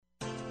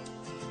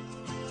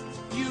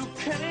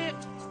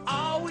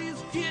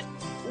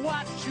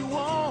you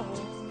want.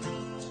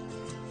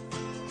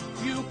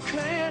 You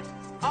can't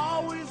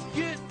always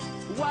get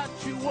what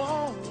you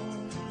want,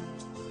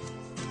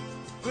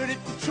 but if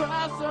you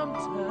try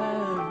sometimes,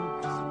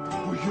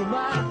 well, you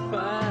might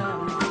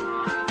find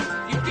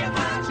you get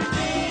what you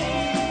need.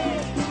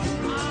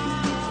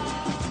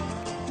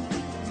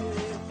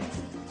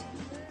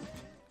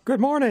 Good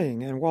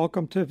morning and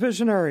welcome to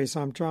Visionaries.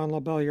 I'm John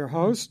LaBelle, your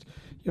host.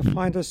 You'll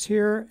find us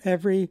here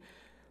every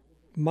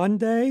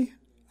Monday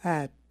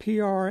at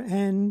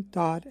prn.fm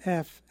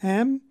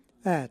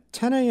at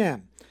 10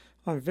 a.m.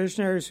 On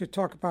Visionaries, we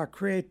talk about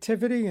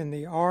creativity in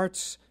the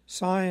arts,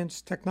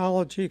 science,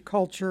 technology,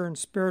 culture, and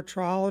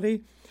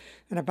spirituality,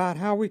 and about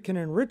how we can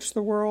enrich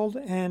the world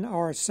and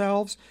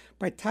ourselves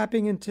by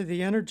tapping into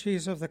the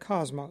energies of the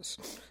cosmos.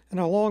 And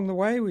along the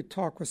way, we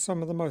talk with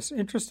some of the most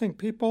interesting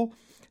people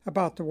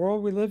about the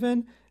world we live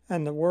in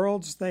and the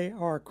worlds they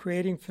are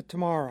creating for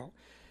tomorrow.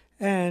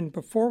 And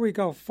before we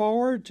go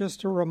forward,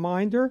 just a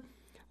reminder,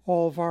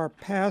 all of our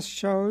past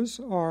shows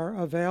are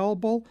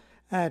available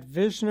at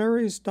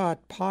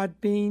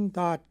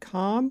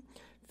visionaries.podbean.com,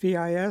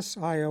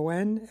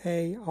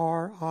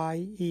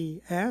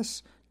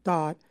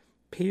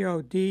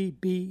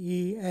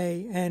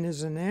 visionaries.podbean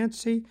as in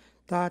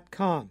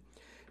Nancy.com.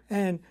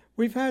 And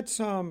we've had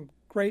some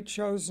great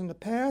shows in the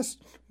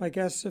past. My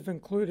guests have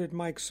included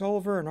Mike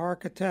Silver, an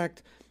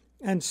architect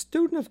and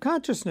student of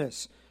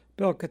consciousness,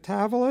 Bill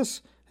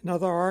Katavalis,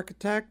 another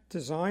architect,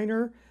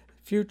 designer,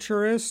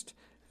 futurist,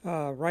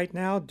 right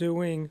now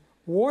doing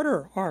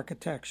water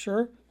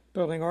architecture,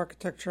 building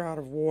architecture out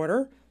of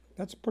water.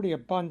 That's pretty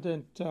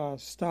abundant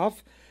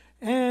stuff.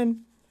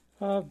 And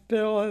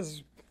Bill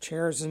has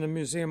chairs in the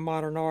Museum of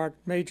Modern Art,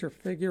 major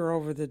figure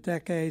over the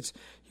decades.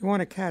 You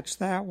want to catch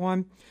that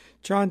one.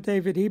 John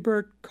David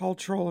Ebert,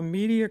 cultural and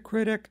media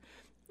critic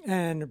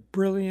and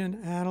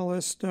brilliant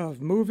analyst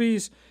of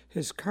movies.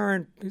 His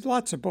current,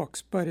 lots of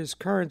books, but his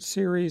current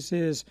series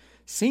is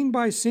Scene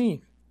by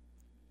Scene.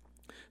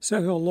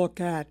 So he'll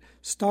look at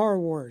Star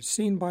Wars,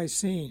 scene by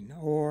scene,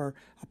 or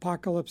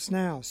Apocalypse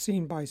Now,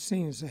 scene by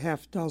scene. There's a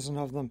half dozen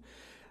of them.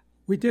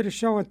 We did a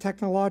show on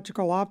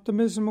technological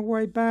optimism a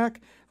way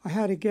back. I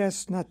had a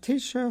guest,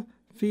 Natasha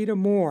Vida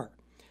Moore.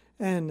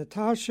 And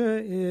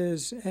Natasha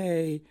is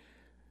a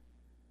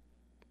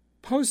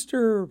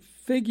poster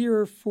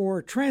figure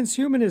for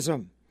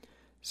transhumanism.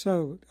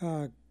 So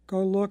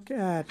go look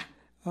at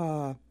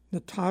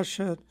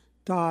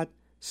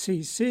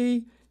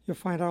natasha.cc. You'll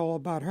find out all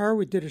about her.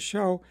 We did a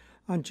show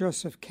on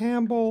Joseph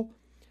Campbell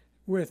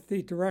with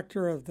the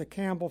director of the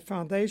Campbell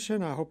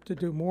Foundation. I hope to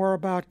do more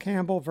about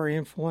Campbell, very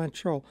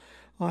influential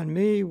on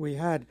me. We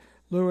had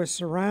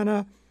Louis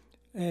Arana,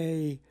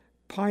 a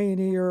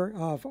pioneer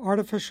of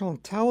artificial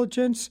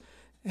intelligence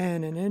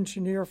and an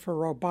engineer for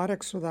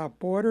Robotics Without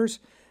Borders.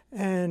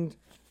 And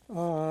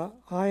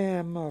I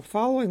am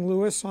following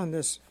Louis on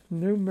this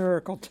new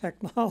miracle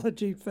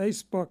technology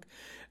Facebook,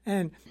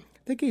 and I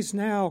think he's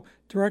now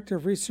director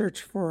of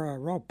research for a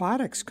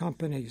robotics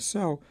company.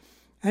 So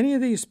any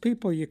of these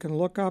people you can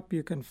look up,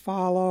 you can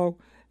follow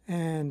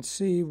and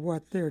see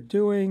what they're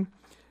doing.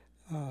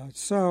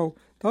 So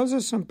those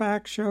are some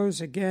back shows.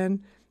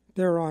 Again,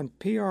 they're on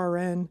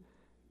PRN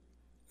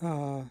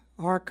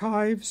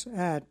archives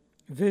at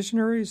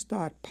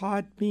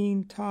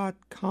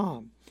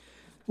visionaries.podbean.com.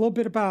 A little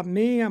bit about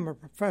me. I'm a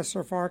professor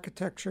of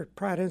architecture at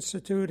Pratt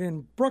Institute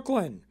in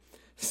Brooklyn.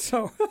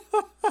 So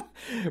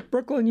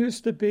Brooklyn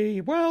used to be,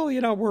 well,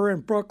 we're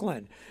in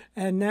Brooklyn,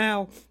 and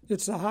now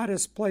it's the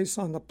hottest place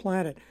on the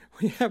planet.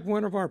 We have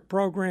one of our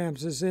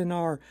programs is in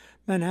our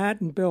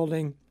Manhattan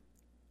building.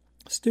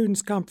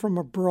 Students come from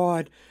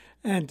abroad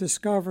and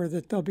discover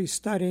that they'll be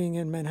studying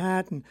in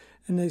Manhattan,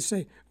 and they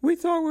say, we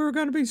thought we were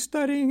going to be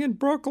studying in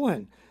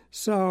Brooklyn.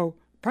 So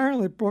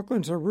apparently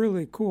Brooklyn's a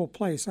really cool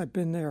place. I've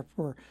been there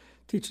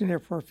teaching there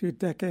for a few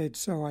decades,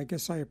 so I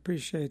guess I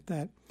appreciate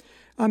that.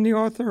 I'm the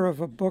author of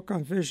a book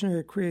on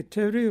visionary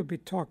creativity. We'll be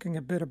talking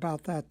a bit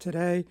about that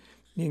today.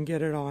 You can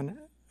get it on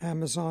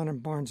Amazon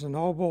and Barnes &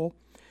 Noble.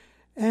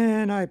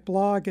 And I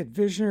blog at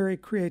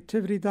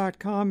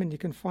visionarycreativity.com, and you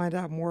can find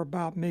out more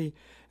about me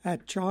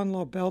at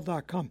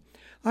johnlobelle.com.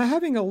 I'm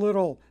having a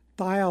little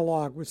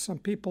dialogue with some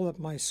people at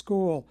my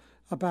school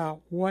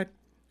about what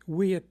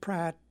we at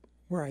Pratt,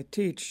 where I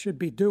teach, should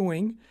be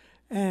doing,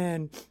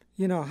 and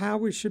how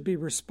we should be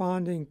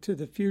responding to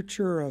the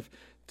future of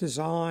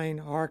design,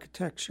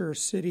 architecture,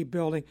 city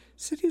building.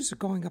 Cities are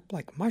going up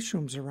like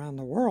mushrooms around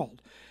the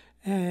world.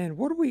 And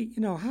what do we,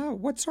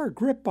 what's our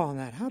grip on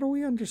that? How do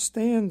we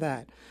understand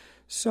that?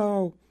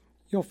 So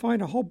you'll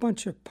find a whole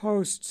bunch of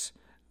posts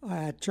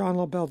at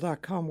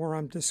johnlobelle.com where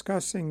I'm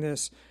discussing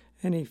this.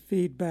 Any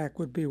feedback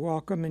would be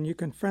welcome. And you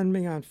can friend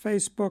me on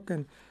Facebook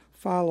and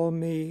follow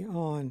me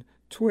on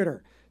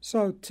Twitter.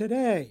 So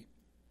today,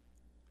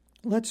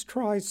 let's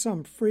try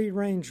some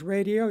free-range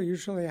radio.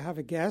 Usually I have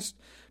a guest,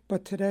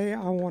 but today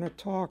I want to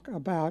talk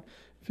about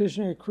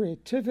visionary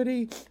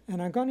creativity,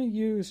 and I'm going to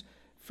use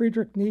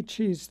Friedrich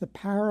Nietzsche's The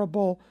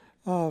Parable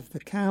of the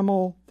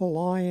Camel, the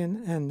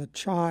Lion, and the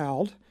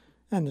Child,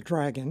 and the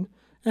Dragon,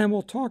 and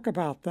we'll talk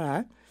about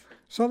that.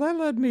 So that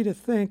led me to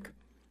think,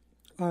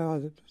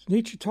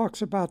 Nietzsche talks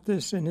about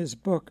this in his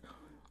book,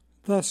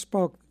 Thus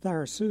Spoke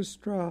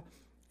Zarathustra,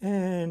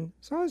 and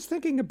so I was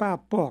thinking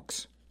about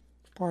books.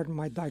 Pardon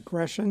my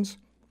digressions.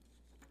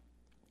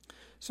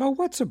 So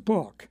what's a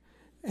book?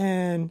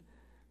 And,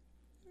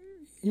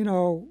 you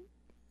know,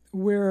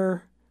 a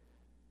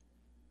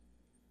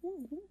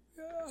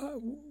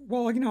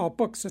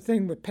book's a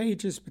thing with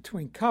pages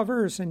between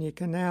covers, and you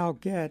can now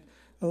get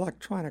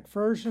electronic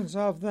versions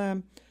of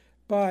them.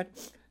 But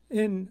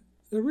in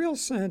the real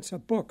sense,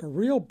 a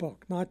real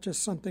book, not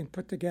just something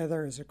put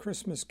together as a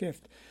Christmas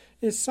gift,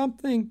 is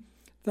something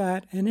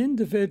that an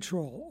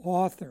individual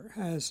author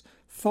has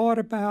thought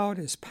about,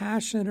 is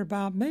passionate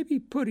about, maybe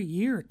put a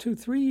year, 2,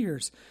 3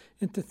 years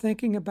into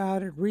thinking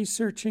about it,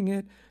 researching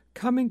it,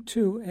 coming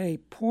to a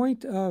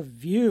point of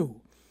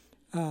view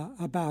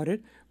about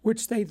it,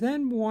 which they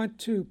then want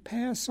to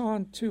pass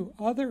on to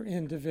other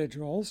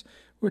individuals,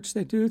 which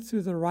they do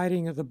through the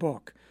writing of the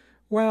book.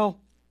 Well,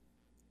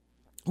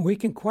 we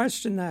can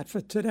question that for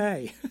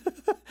today.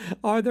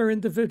 Are there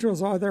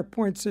individuals? Are there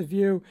points of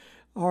view?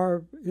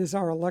 Is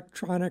our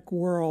electronic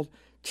world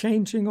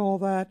changing all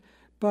that?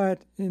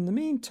 But in the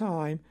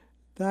meantime,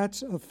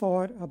 that's a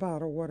thought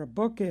about what a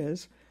book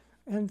is.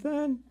 And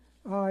then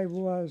I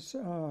was,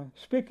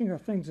 speaking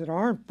of things that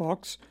aren't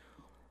books,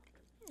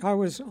 I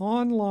was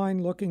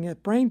online looking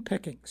at brain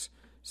pickings.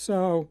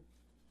 So,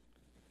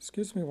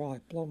 excuse me while I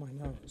blow my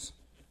nose.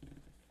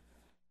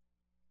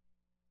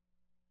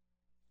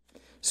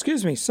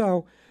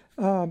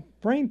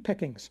 Brain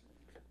pickings.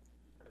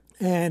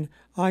 And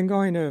I'm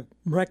going to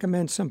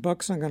recommend some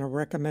books. I'm going to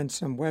recommend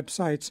some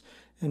websites.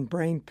 And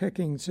Brain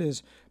Pickings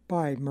is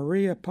by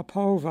Maria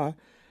Popova.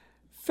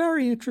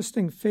 Very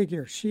interesting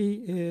figure.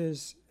 She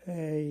is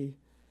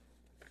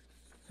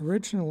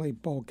originally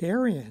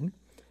Bulgarian,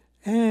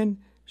 and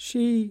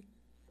she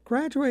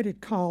graduated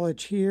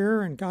college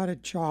here and got a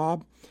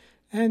job.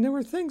 And there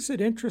were things that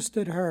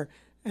interested her.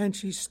 And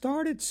she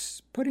started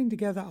putting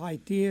together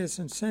ideas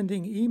and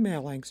sending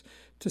emailings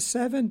to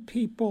 7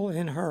 people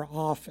in her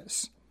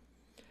office.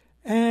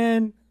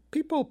 And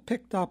people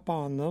picked up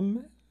on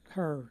them,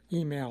 her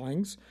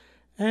emailings,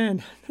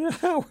 and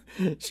now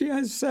she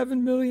has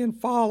 7 million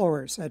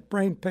followers at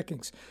Brain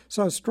Pickings.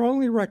 So I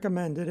strongly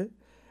recommended it,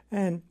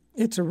 and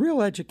it's a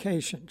real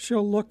education.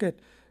 She'll look at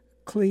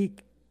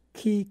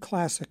key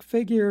classic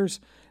figures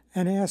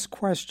and ask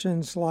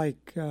questions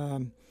like,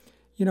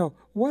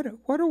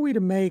 what are we to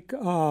make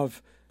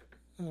of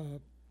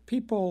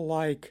people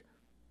like,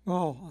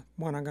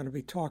 when I'm going to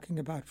be talking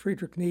about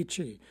Friedrich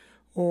Nietzsche,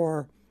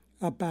 or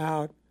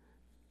about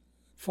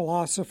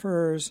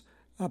philosophers,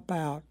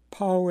 about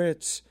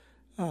poets,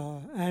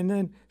 and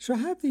then she'll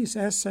have these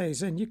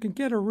essays, and you can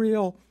get a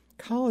real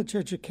college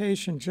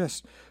education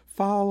just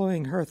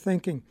following her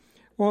thinking.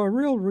 Well, a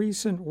real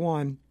recent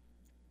one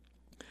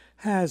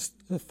has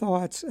the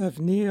thoughts of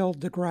Neil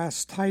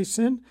deGrasse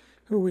Tyson,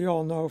 who we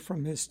all know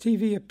from his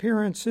TV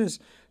appearances,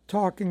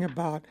 talking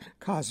about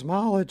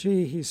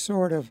cosmology. He's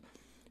sort of,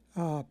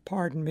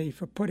 pardon me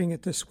for putting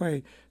it this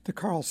way, the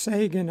Carl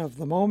Sagan of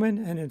the moment,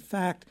 and in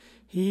fact,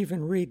 he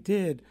even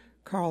redid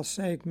Carl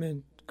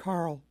Sagan's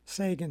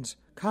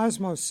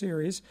Cosmos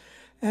series,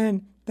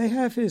 and they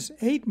have his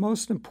 8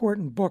 most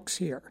important books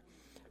here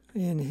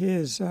in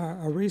his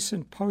a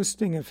recent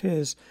posting of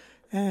his,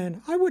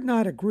 and I would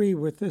not agree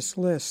with this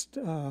list.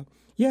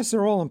 Yes,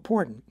 they're all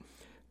important,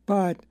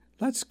 but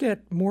let's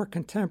get more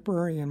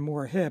contemporary and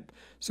more hip.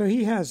 So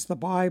he has the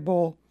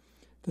Bible,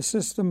 The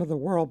System of the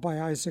World by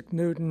Isaac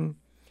Newton,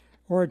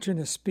 Origin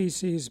of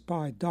Species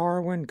by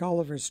Darwin,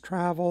 Gulliver's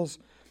Travels,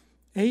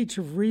 Age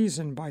of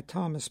Reason by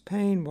Thomas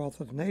Paine,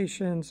 Wealth of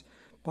Nations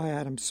by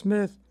Adam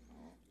Smith,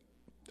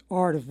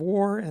 Art of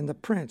War, and The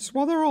Prince.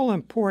 Well, they're all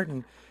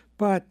important,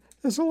 but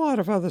there's a lot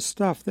of other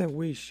stuff that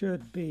we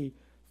should be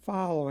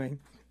following,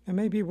 and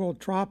maybe we'll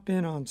drop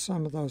in on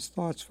some of those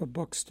thoughts for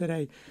books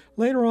today.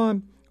 Later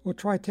on, we'll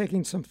try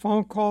taking some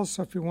phone calls,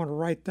 so if you want to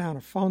write down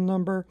a phone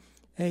number,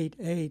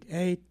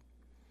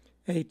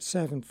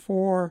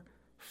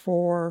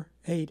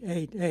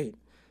 888-874-4888.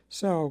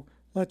 So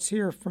let's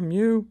hear from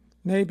you,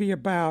 maybe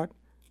about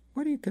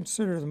what do you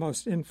consider the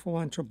most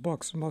influential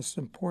books, the most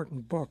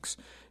important books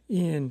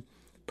in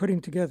putting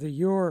together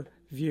your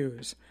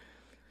views.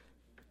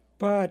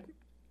 But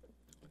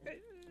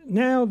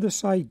now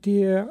this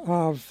idea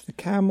of the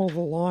camel, the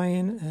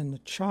lion, and the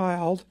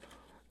child,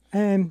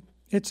 and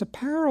it's a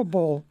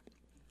parable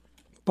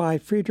by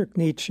Friedrich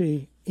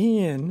Nietzsche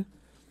in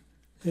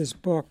his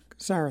book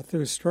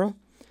Zarathustra,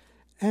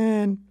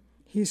 and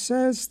he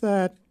says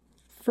that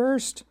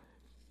first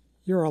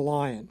you're a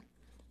lion,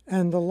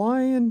 and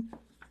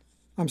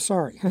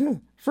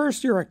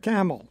first you're a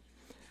camel,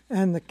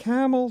 and the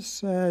camel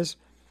says,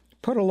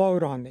 put a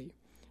load on me,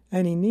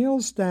 and he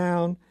kneels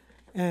down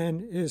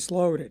and is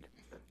loaded.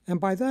 And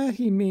by that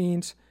he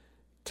means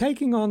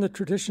taking on the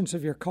traditions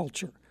of your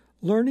culture,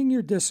 learning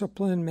your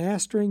discipline,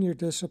 mastering your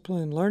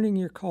discipline, learning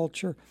your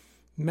culture,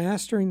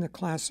 mastering the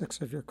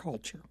classics of your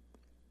culture.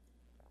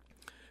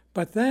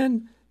 But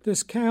then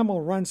this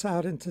camel runs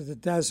out into the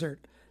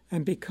desert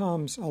and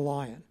becomes a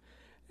lion.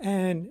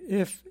 And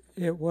if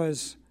it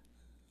was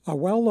a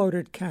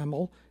well-loaded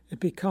camel, it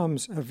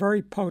becomes a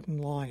very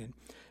potent lion.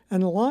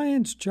 And the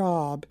lion's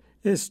job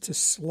is to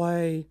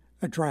slay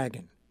a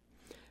dragon.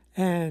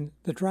 And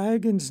the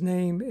dragon's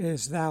name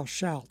is Thou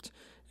Shalt.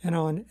 And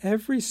on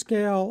every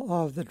scale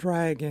of the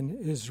dragon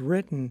is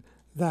written,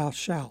 Thou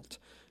Shalt.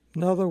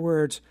 In other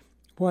words,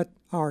 what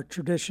our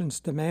traditions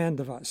demand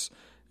of us.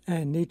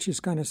 And Nietzsche's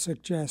going to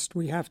suggest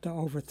we have to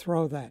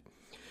overthrow that.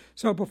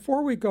 So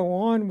before we go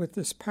on with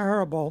this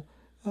parable,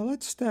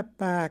 let's step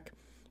back.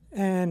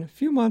 And a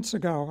few months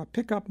ago, I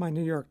pick up my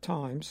New York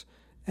Times,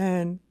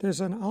 and there's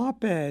an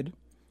op-ed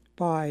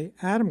by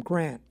Adam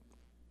Grant.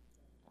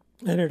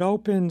 And it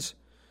opens,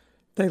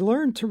 they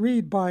learn to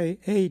read by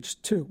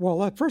age 2.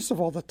 Well, first of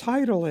all, the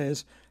title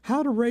is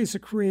How to Raise a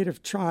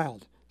Creative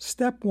Child.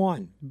 Step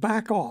 1,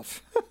 back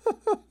off.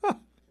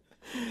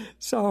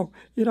 So,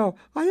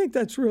 I think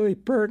that's really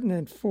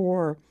pertinent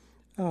for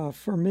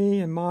me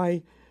and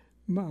my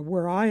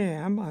where I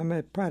am. I'm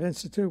at Pratt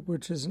Institute,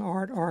 which is an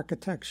art,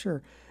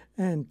 architecture,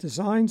 and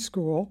design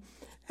school.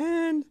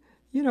 And,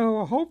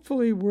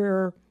 hopefully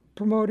we're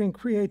promoting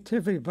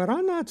creativity, but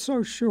I'm not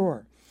so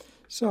sure.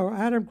 So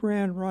Adam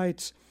Grant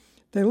writes,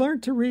 they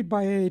learn to read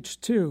by age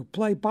 2,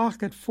 play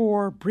Bach at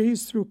 4,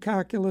 breeze through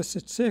calculus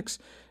at 6,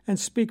 and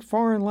speak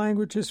foreign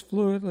languages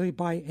fluently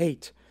by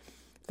 8.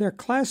 Their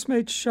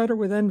classmates shudder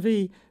with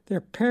envy, their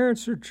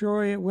parents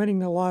rejoice at winning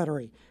the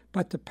lottery.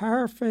 But to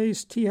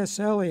paraphrase T.S.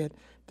 Eliot,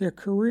 their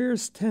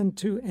careers tend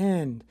to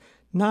end,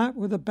 not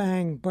with a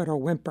bang, but a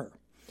whimper.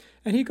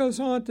 And he goes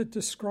on to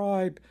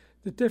describe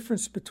the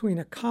difference between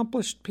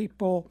accomplished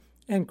people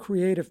and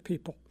creative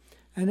people.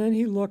 And then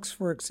he looks,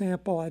 for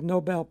example, at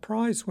Nobel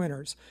Prize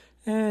winners.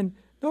 And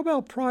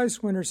Nobel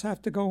Prize winners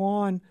have to go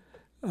on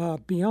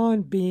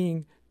beyond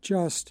being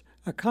just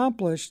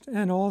accomplished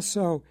and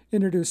also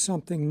introduce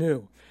something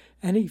new.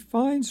 And he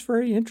finds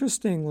very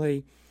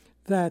interestingly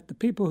that the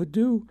people who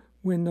do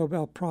win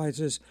Nobel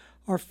Prizes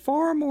are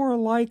far more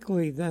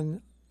likely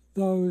than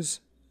those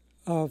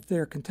of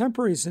their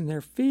contemporaries in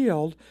their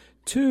field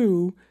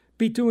to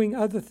be doing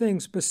other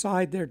things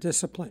beside their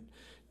discipline,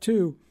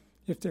 to,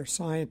 if they're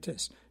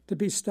scientists, to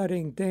be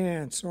studying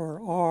dance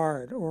or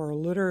art or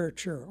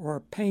literature or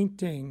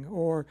painting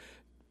or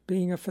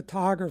being a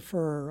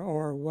photographer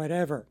or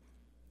whatever.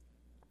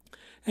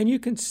 And you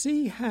can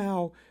see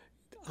how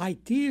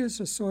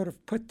ideas are sort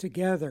of put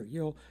together.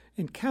 You'll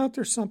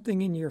encounter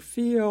something in your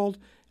field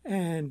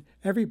and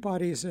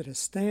everybody's at a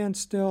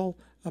standstill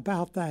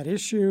about that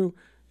issue.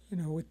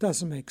 It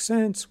doesn't make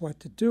sense, what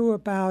to do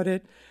about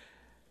it.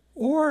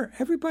 Or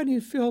everybody in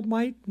the field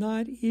might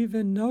not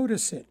even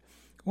notice it.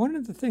 One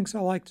of the things I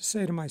like to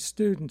say to my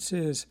students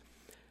is,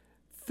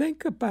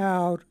 think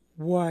about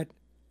what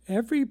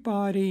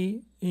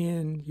everybody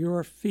in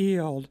your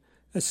field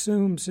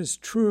assumes is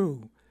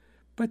true,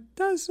 but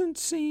doesn't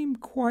seem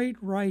quite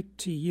right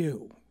to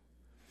you.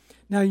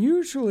 Now,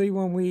 usually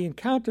when we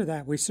encounter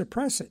that, we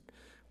suppress it.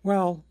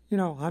 Well,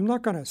 I'm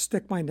not going to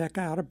stick my neck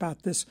out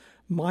about this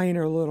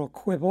minor little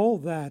quibble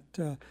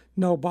that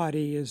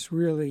nobody is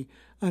really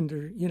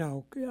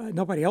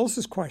nobody else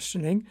is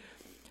questioning.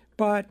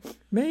 But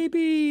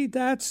maybe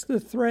that's the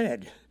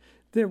thread,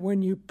 that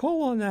when you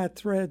pull on that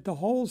thread, the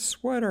whole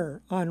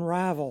sweater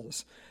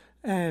unravels.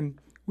 And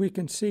we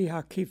can see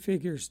how key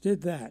figures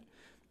did that.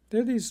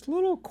 There are these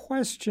little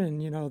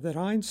questions, that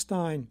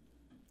Einstein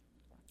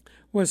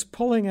was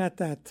pulling at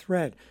that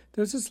thread.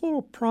 There's this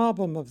little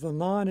problem of the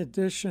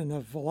non-addition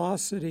of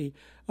velocity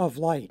of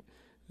light,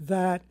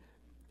 that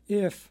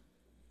if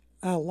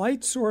a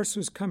light source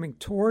was coming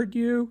toward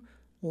you,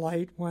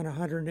 light went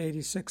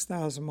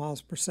 186,000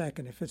 miles per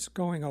second. If it's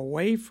going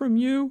away from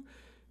you,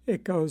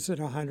 it goes at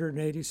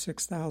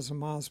 186,000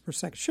 miles per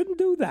second. Shouldn't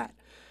do that.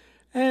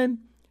 And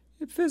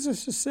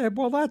physicists said,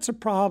 well, that's a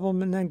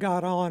problem, and then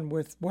got on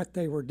with what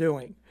they were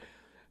doing.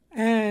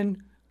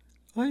 And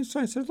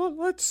Einstein said, well,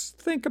 let's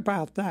think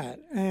about that.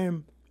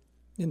 And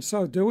in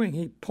so doing,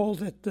 he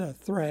pulled at the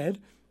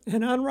thread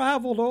and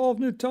unraveled all of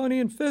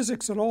Newtonian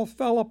physics. It all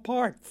fell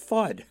apart,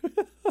 thud.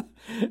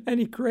 And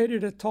he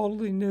created a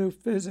totally new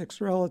physics,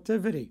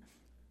 relativity.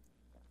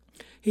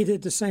 He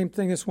did the same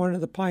thing as one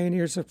of the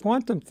pioneers of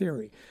quantum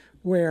theory,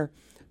 where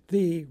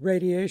the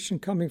radiation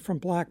coming from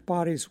black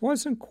bodies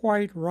wasn't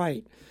quite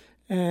right.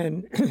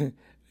 And,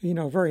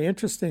 very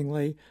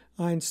interestingly,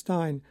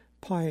 Einstein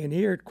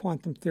pioneered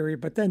quantum theory,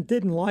 but then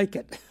didn't like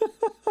it.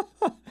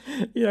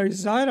 He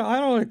said, I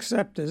don't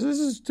accept this. This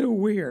is too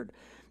weird.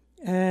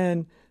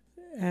 And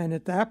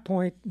at that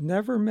point,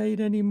 never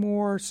made any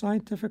more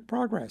scientific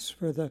progress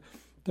for the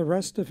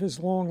rest of his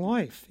long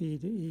life.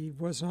 He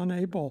was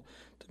unable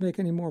to make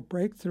any more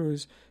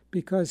breakthroughs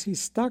because he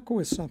stuck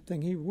with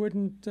something. He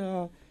wouldn't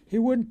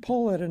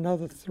pull at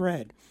another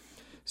thread.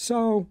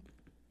 So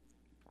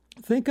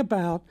think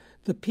about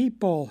the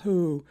people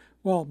who,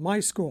 my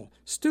school,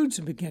 students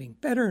have been getting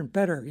better and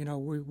better.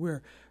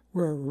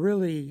 We're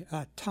really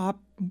top,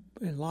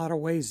 in a lot of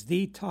ways,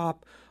 the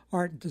top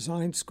art and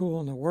design school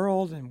in the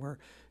world, and we're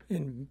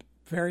in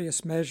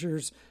various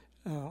measures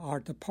our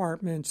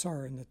departments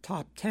are in the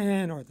top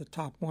 10 or the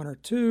top 1 or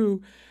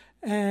 2.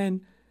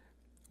 And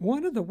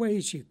one of the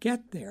ways you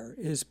get there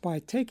is by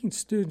taking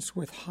students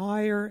with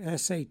higher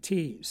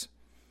SATs.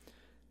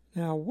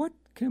 Now, what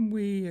can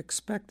we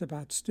expect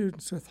about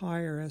students with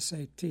higher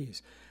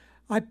SATs?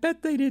 I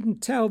bet they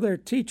didn't tell their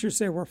teachers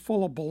they were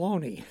full of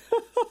baloney.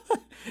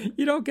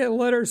 You don't get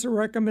letters of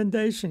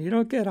recommendation. You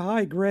don't get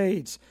high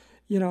grades.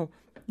 You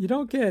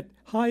don't get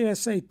high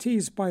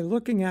SATs by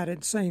looking at it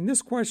and saying,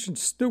 this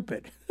question's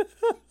stupid.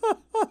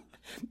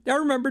 I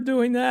remember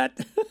doing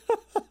that.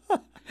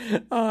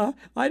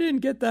 I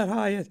didn't get that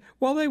high.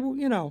 Well,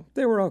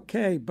 they were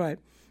okay, but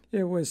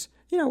it was,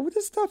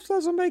 this stuff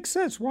doesn't make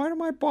sense. Why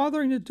am I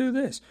bothering to do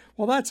this?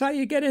 Well, that's how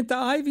you get into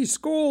Ivy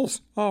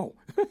schools. Oh.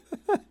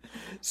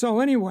 So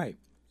anyway,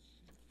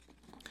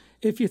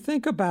 if you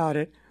think about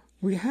it,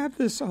 we have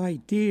this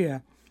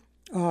idea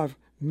of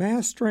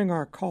mastering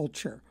our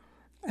culture.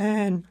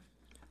 And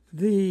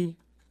it's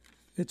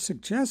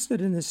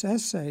suggested in this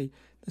essay,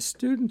 the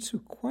students who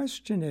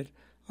question it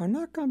are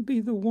not going to be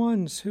the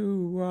ones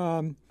who,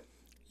 are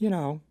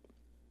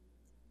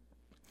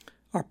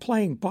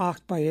playing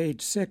Bach by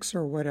age 6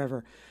 or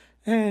whatever.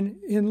 And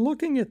in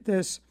looking at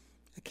this,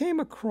 I came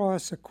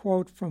across a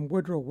quote from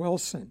Woodrow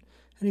Wilson.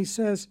 And he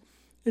says,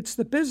 "It's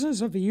the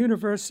business of a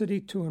university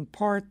to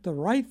impart the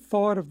right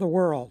thought of the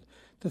world,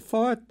 the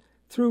thought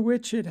through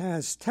which it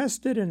has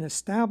tested and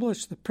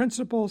established the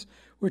principles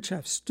which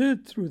have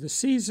stood through the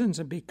seasons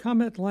and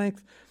become at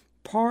length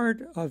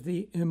part of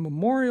the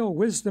immemorial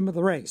wisdom of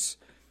the race."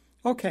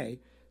 Okay,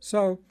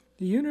 so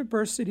the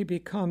university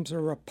becomes a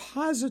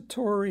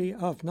repository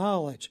of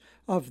knowledge,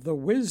 of the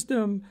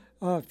wisdom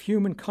of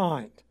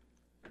humankind.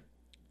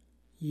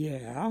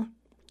 Yeah,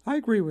 I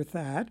agree with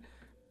that,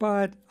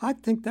 but I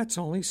think that's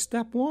only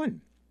step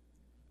one.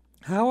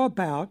 How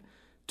about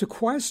to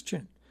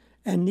question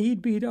and need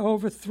be to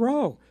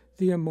overthrow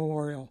the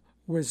immemorial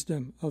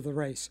wisdom of the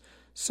race?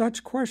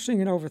 Such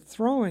questioning and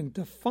overthrowing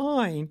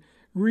define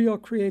real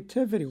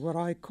creativity, what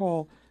I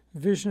call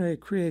visionary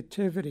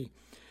creativity.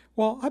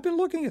 Well, I've been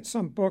looking at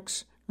some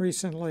books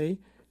recently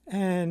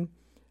and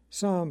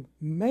some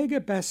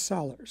mega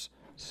bestsellers.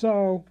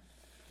 So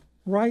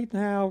right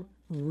now,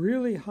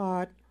 really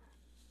hot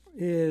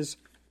is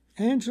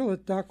Angela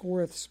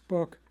Duckworth's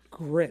book,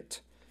 Grit.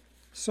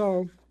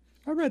 So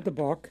I read the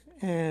book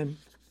and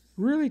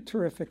really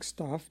terrific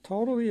stuff.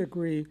 Totally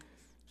agree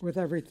with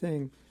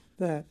everything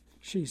that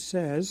she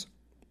says.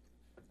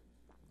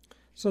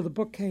 So the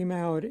book came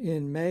out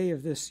in May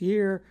of this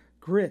year,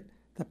 Grit,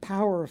 The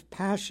Power of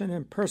Passion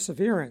and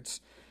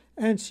Perseverance.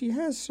 And she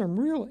has some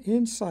real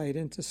insight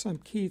into some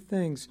key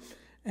things.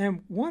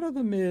 And one of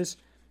them is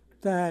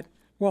that,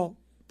 well,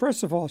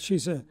 first of all,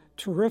 she's a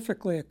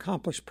terrifically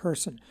accomplished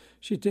person.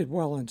 She did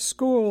well in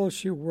school.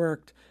 She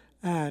worked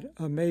at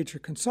a major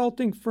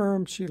consulting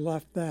firm. She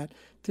left that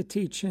to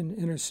teach in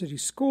inner city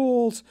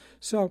schools.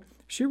 So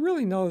she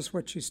really knows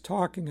what she's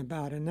talking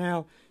about. And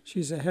now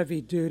she's a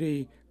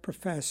heavy-duty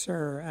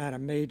professor at a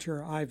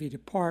major Ivy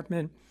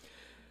department.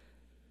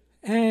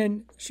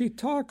 And she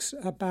talks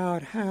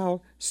about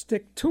how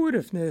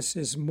stick-to-itiveness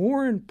is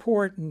more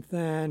important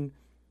than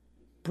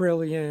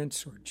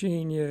brilliance or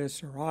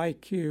genius or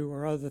IQ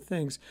or other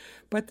things.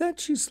 But then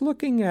she's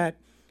looking at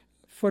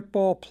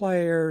football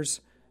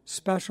players,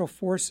 special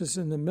forces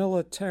in the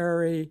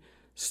military,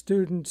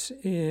 students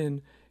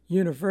in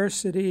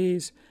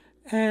universities,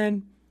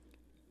 and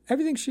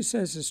everything she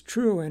says is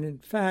true. And in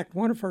fact,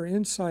 one of her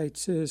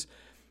insights is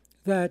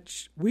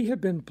that we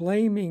have been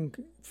blaming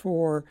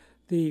for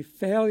the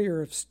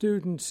failure of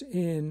students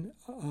in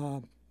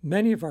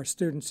many of our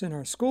students in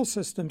our school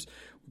systems.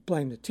 We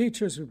blame the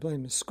teachers, we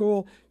blame the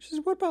school. She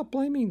says, what about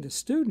blaming the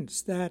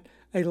students? That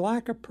a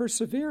lack of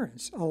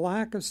perseverance, a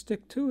lack of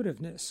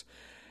stick-to-itiveness.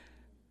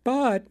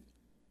 But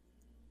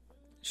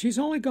she's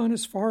only gone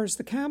as far as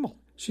the camel.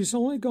 She's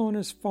only gone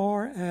as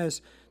far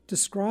as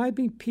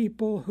describing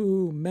people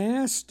who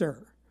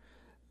master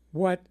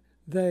what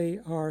they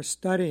are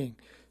studying.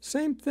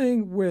 Same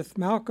thing with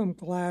Malcolm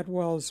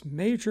Gladwell's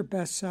major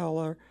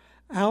bestseller,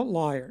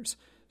 Outliers.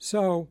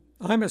 So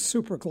I'm a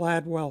super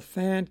Gladwell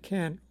fan,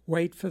 can't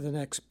wait for the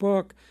next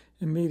book,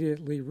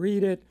 immediately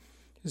read it.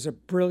 He's a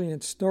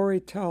brilliant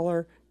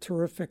storyteller,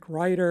 terrific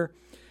writer.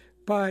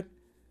 But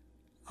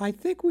I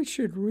think we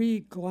should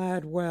read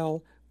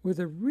Gladwell with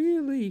a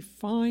really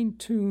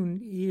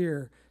fine-tuned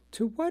ear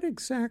to what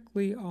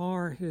exactly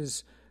are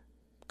his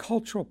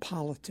cultural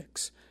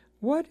politics.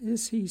 What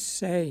is he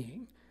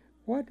saying?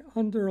 What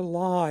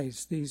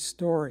underlies these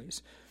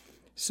stories?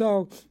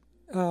 So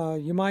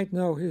you might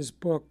know his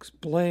books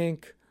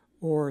Blink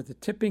or The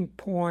Tipping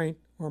Point,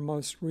 or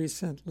most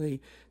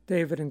recently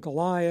David and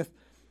Goliath.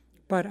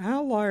 But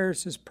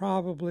Outliers is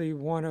probably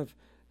one of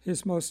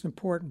his most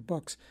important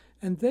books.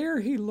 And there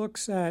he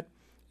looks at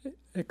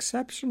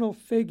exceptional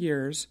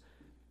figures,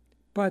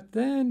 but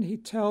then he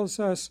tells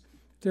us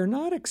they're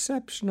not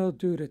exceptional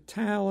due to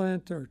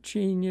talent or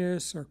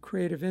genius or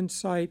creative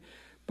insight,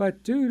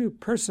 but due to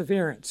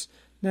perseverance.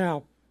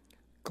 Now,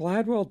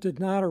 Gladwell did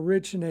not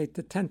originate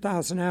the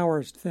 10,000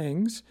 hours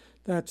things.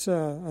 That's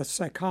a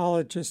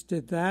psychologist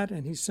did that,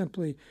 and he's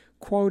simply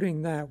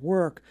quoting that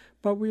work.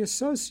 But we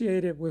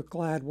associate it with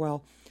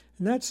Gladwell,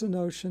 and that's the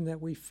notion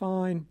that we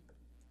find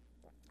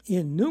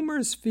in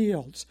numerous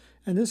fields,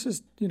 and this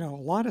is, a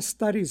lot of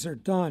studies are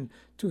done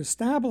to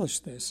establish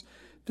this,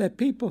 that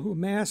people who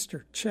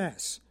master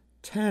chess,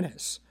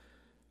 tennis,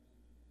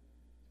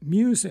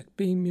 music,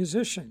 being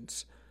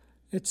musicians,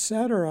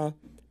 etc.,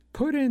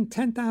 put in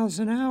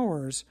 10,000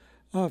 hours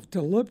of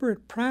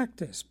deliberate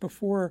practice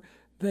before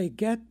they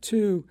get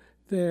to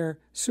their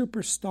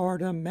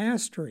superstardom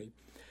mastery.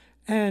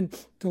 And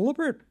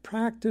deliberate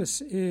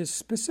practice is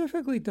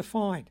specifically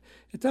defined.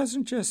 It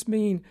doesn't just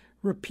mean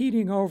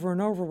repeating over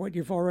and over what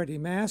you've already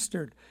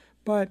mastered,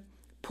 but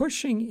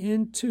pushing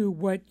into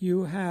what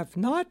you have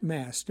not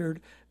mastered,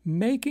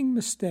 making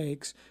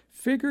mistakes,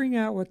 figuring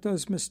out what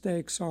those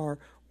mistakes are,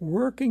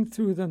 working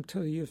through them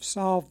till you've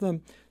solved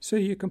them so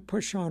you can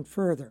push on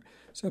further.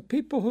 So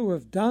people who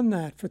have done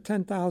that for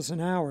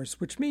 10,000 hours,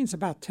 which means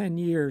about 10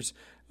 years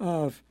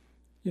of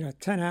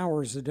 10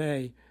 hours a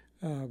day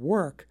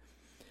work,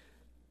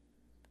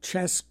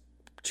 chess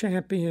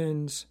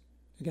champions,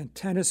 again,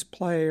 tennis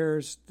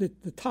players, the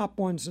top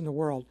ones in the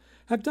world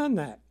have done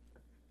that.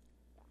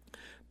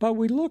 But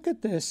we look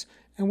at this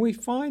and we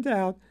find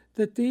out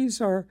that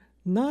these are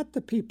not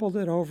the people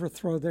that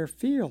overthrow their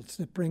fields,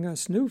 that bring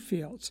us new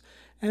fields.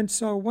 And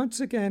so once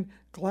again,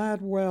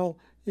 Gladwell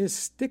is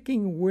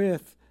sticking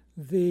with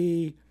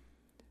the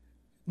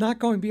not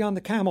going beyond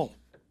the camel,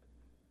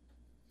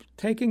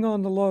 taking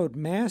on the load,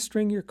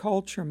 mastering your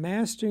culture,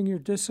 mastering your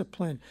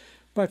discipline.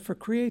 But for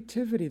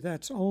creativity,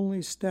 that's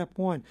only step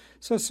one.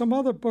 So some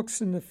other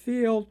books in the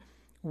field,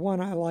 one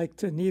I like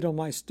to needle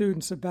my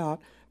students about,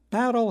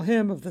 Battle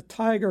Hymn of the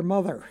Tiger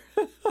Mother.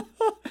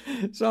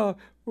 So,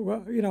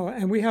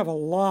 and we have a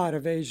lot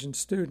of Asian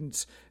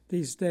students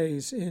these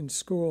days in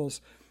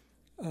schools,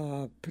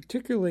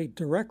 particularly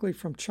directly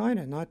from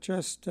China, not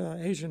just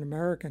Asian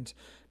Americans,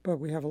 but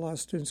we have a lot of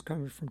students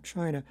coming from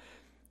China.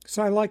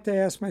 So I like to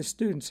ask my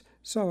students,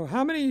 so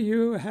how many of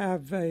you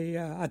have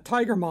a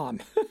tiger mom?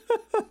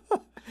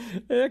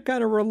 They're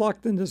kind of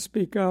reluctant to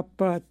speak up,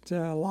 but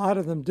a lot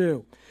of them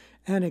do.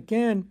 And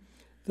again,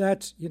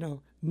 that's,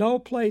 no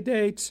play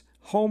dates,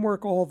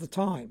 homework all the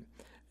time.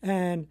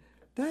 And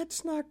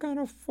that's not going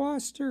to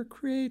foster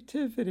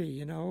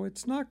creativity,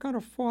 It's not going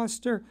to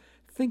foster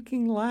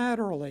thinking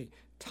laterally,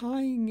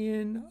 tying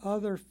in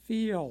other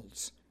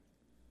fields.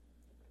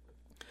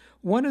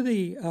 One of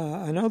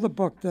another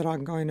book that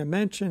I'm going to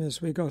mention as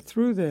we go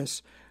through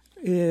this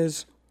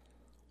is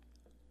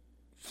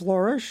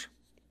Flourish,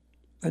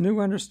 A New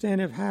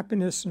Understanding of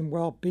Happiness and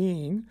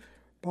Well-Being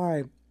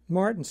by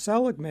Martin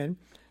Seligman.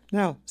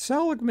 Now,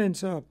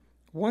 Seligman's a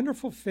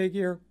wonderful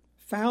figure,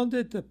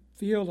 founded the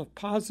field of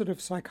positive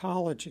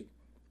psychology.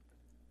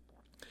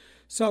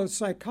 So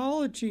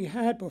psychology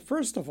had, well,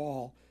 first of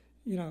all,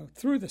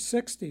 through the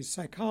 60s,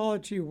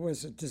 psychology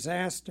was a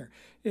disaster.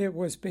 It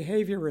was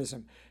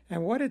behaviorism.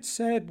 And what it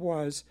said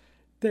was,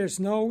 there's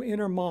no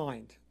inner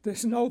mind.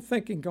 There's no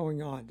thinking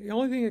going on. The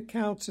only thing that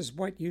counts is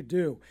what you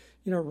do.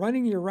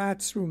 Running your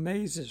rats through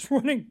mazes,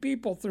 running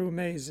people through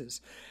mazes.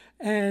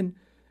 And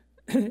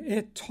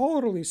it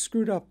totally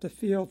screwed up the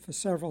field for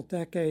several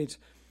decades.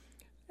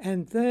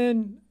 And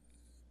then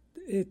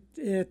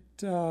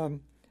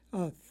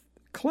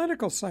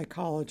clinical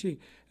psychology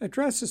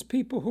addresses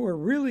people who are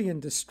really in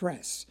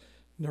distress,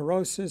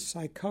 neurosis,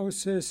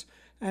 psychosis,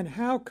 and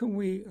how can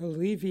we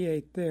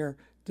alleviate their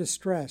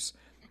distress.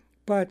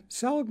 But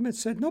Seligman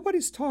said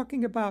nobody's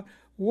talking about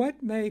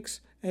what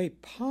makes a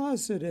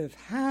positive,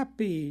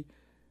 happy,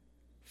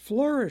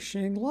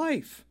 flourishing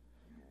life.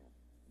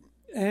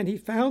 And he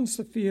founds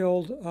the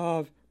field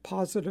of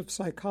positive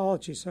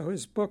psychology. So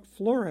his book,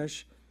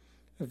 Flourish,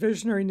 A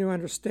Visionary New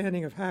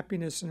Understanding of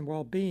Happiness and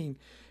Well-Being,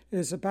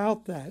 is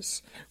about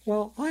this.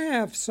 Well, I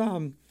have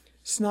some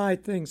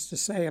snide things to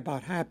say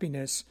about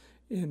happiness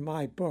in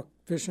my book,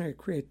 Visionary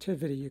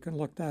Creativity. You can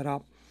look that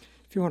up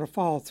if you want to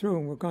follow through,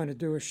 and we're going to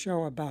do a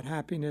show about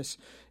happiness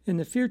in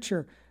the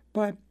future.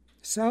 But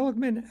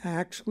Seligman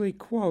actually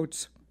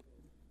quotes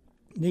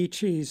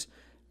Nietzsche's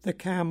The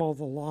Camel,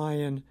 the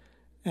Lion,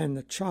 and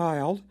the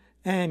Child,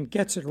 and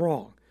gets it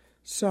wrong.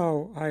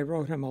 So I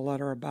wrote him a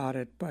letter about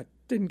it, but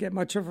didn't get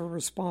much of a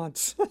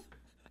response.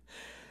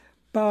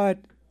 But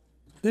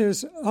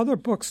there's other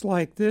books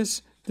like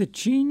this, The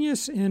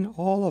Genius in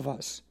All of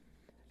Us.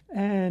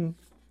 And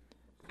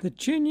The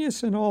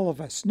Genius in All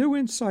of Us, New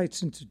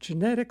Insights into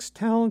Genetics,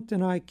 Talent,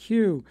 and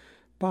IQ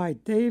by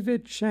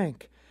David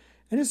Schenck.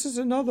 And this is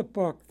another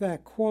book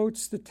that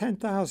quotes the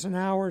 10,000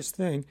 hours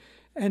thing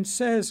and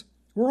says,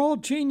 we're all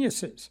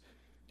geniuses.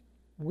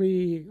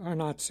 We are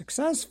not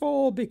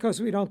successful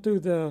because we don't do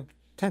the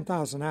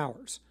 10,000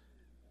 hours.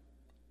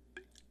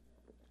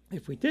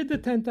 If we did the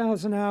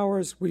 10,000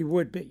 hours, we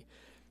would be.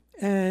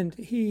 And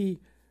he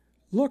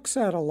looks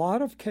at a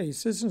lot of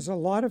cases. There's a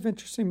lot of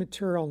interesting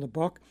material in the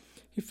book.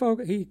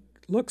 He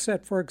looks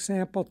at, for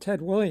example,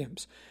 Ted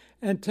Williams.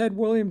 And Ted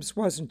Williams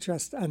wasn't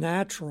just a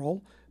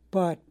natural,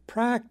 but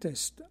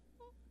practiced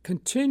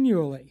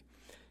continually.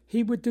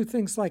 he would do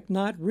things like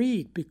not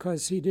read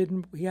because he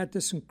had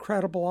this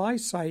incredible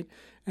eyesight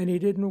and he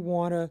didn't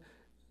want to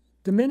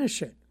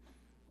diminish it.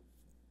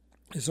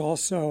 He's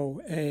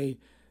also a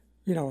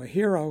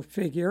hero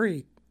figure.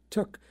 He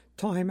took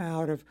time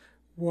out of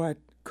what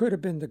could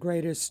have been the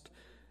greatest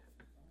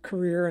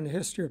career in the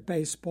history of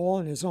baseball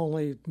and is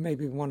only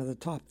maybe one of the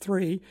top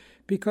 3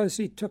 because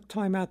he took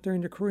time out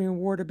during the Korean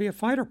War to be a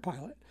fighter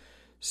pilot.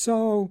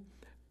 So,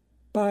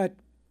 but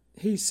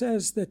he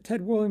says that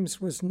Ted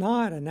Williams was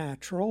not a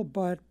natural,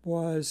 but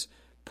was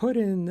put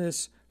in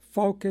this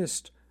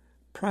focused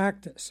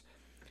practice.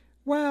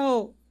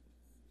 Well,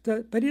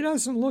 but he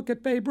doesn't look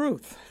at Babe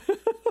Ruth.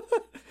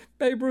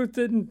 Babe Ruth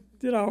didn't,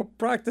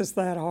 practice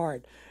that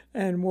hard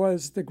and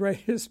was the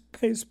greatest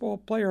baseball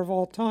player of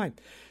all time.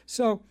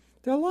 So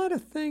there are a lot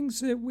of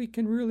things that we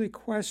can really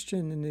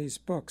question in these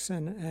books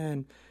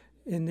and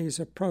in these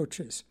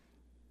approaches.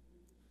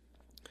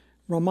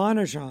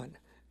 Ramanujan,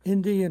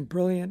 Indian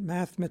brilliant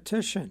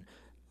mathematician.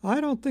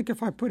 I don't think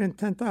if I put in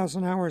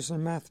 10,000 hours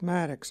in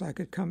mathematics, I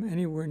could come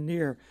anywhere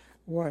near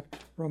what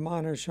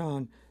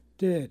Ramanujan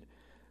did.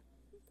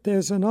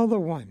 There's another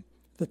one,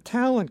 the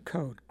talent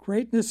code.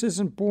 Greatness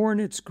isn't born,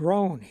 it's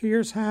grown.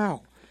 Here's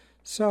how.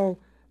 So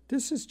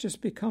this has just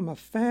become a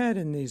fad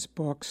in these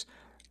books,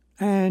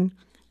 and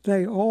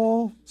they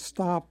all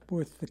stop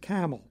with the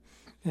camel.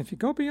 And if you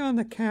go beyond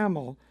the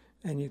camel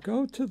and you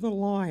go to the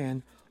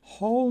lion,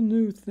 whole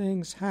new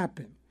things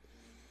happen.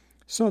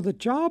 So the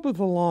job of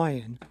the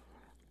lion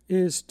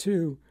is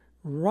to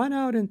run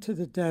out into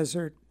the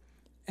desert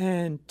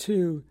and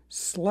to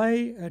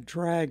slay a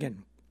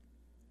dragon.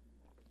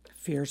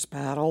 Fierce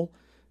battle.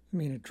 I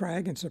mean, a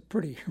dragon's a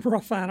pretty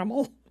rough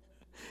animal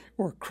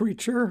or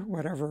creature,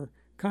 whatever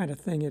kind of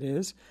thing it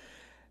is.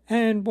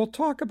 And we'll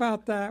talk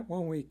about that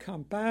when we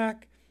come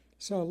back.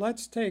 So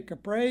let's take a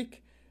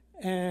break,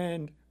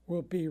 and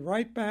we'll be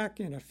right back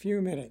in a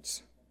few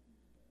minutes.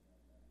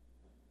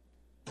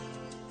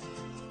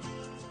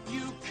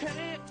 You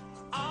can't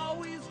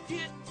always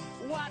get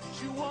what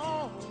you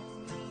want.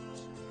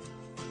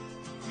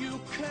 You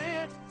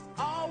can't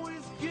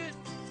always get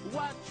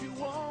what you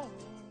want.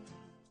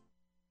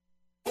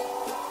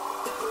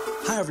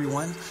 Hi,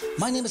 everyone.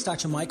 My name is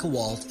Dr. Michael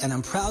Wald, and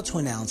I'm proud to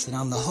announce that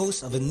I'm the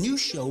host of a new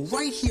show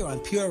right here on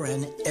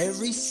PRN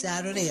every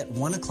Saturday at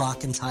 1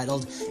 o'clock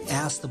entitled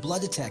Ask the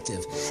Blood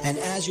Detective. And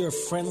as your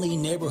friendly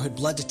neighborhood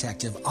blood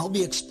detective, I'll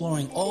be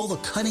exploring all the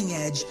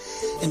cutting-edge,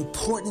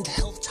 important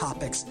health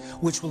topics,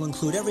 which will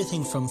include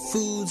everything from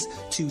foods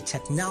to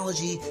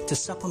technology to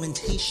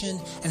supplementation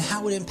and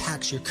how it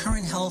impacts your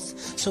current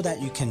health so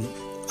that you can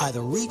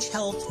either reach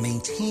health,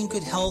 maintain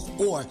good health,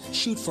 or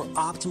shoot for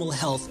optimal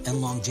health and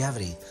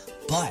longevity.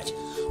 But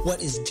what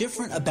is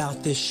different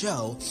about this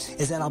show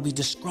is that I'll be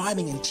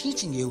describing and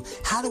teaching you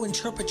how to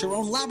interpret your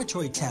own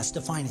laboratory tests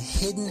to find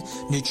hidden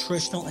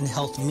nutritional and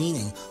health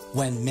meaning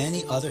when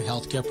many other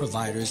healthcare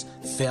providers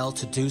fail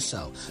to do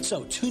so.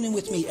 So tune in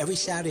with me every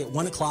Saturday at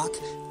 1 o'clock.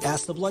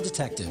 Ask the Blood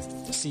Detective.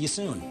 See you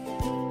soon.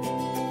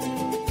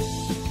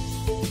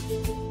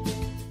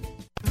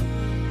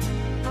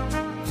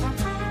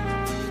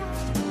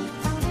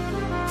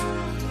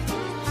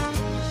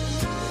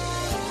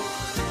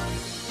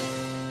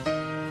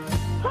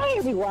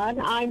 Everyone,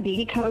 I'm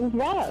Beatty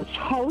Combs-Rose,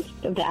 host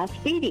of Ask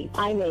Beatty.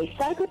 I'm a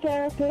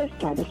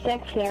psychotherapist, I'm a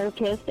sex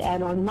therapist,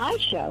 and on my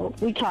show,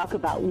 we talk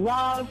about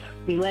love,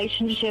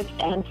 relationships,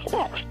 and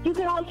sex. You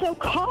can also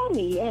call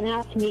me and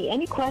ask me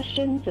any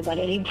questions about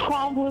any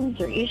problems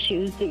or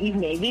issues that you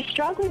may be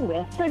struggling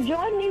with. So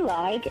join me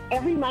live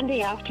every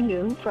Monday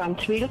afternoon from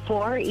 3 to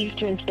 4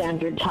 Eastern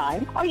Standard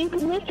Time, or you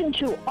can listen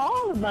to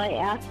all of my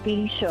Ask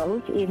Beatty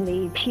shows in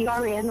the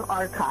PRN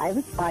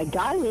archives by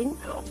dialing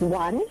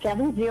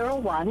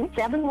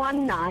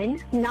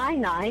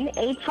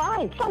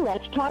 1-701-719-9985. So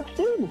let's talk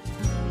soon.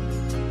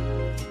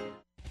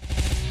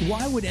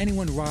 Why would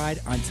anyone ride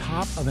on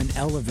top of an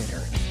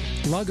elevator,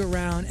 lug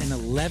around an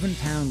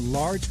 11-pound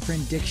large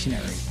print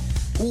dictionary,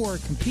 or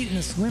compete in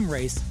a swim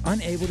race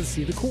unable to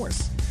see the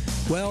course?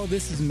 Well,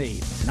 this is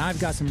me, and I've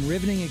got some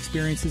riveting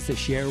experiences to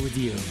share with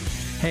you.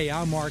 Hey,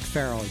 I'm Mark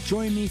Farrell.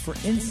 Join me for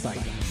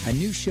Insight, a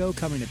new show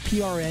coming to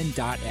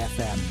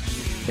PRN.FM.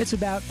 It's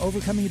about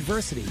overcoming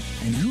adversity,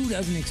 and who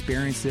doesn't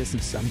experience this in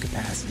some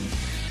capacity?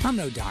 I'm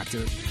no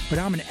doctor, but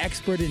I'm an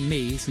expert in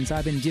me since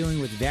I've been dealing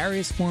with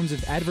various forms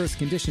of adverse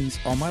conditions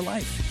all my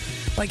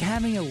life, like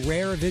having a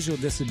rare visual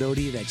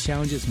disability that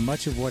challenges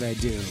much of what I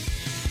do.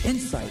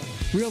 Insight,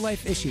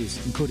 real-life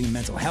issues, including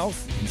mental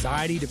health,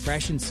 anxiety,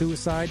 depression,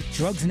 suicide,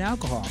 drugs, and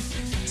alcohol.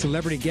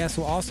 Celebrity guests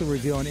will also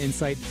reveal on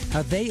Insight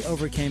how they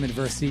overcame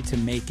adversity to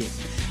make it,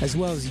 as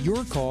well as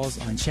your calls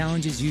on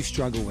challenges you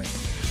struggle with.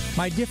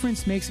 My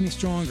difference makes me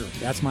stronger.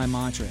 That's my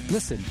mantra.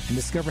 Listen and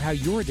discover how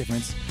your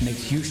difference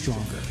makes you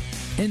stronger.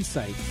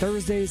 Insight,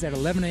 Thursdays at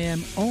 11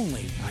 a.m.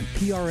 only on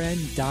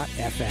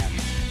PRN.FM.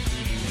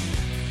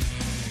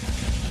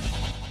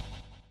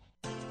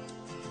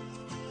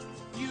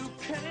 You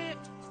can't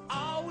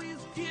always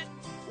get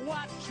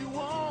what you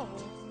want.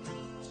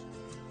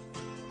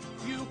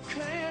 You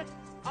can't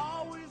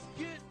always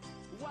get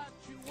what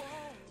you want.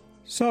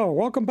 So,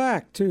 welcome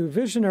back to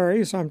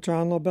Visionaries. I'm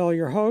John Lobel,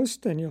 your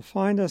host, and you'll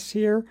find us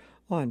here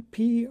on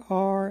prn.fm,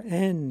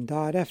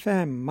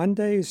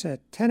 Mondays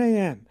at 10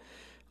 a.m.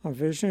 On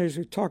Visionaries,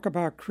 we talk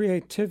about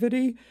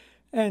creativity,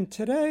 and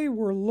today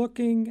we're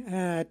looking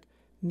at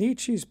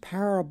Nietzsche's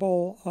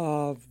parable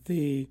of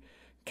the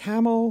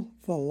camel,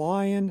 the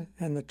lion,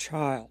 and the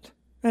child,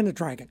 and the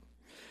dragon.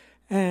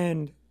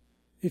 And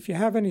if you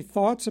have any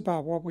thoughts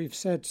about what we've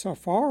said so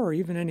far, or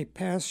even any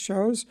past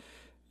shows,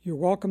 you're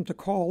welcome to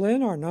call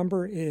in. Our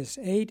number is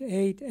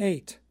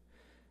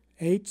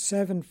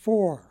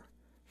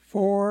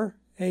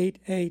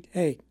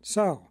 888-874-4888.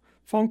 So,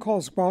 phone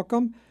calls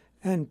welcome.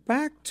 And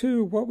back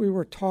to what we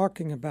were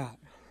talking about.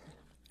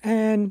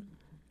 And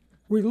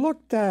we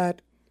looked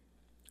at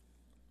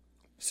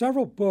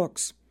several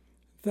books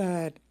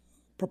that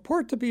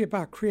purport to be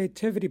about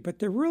creativity, but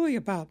they're really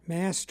about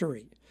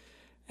mastery.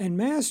 And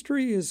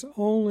mastery is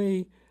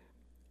only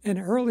an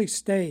early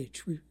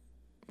stage.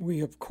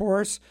 We of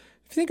course,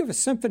 think of a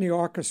symphony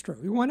orchestra.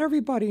 We want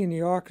everybody in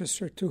the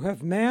orchestra to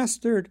have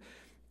mastered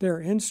their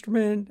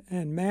instrument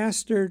and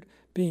mastered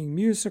being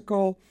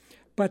musical,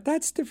 but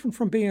that's different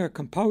from being a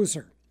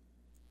composer.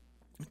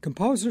 A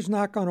composer's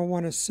not going to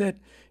want to sit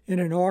in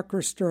an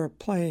orchestra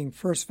playing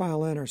first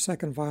violin or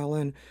second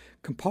violin.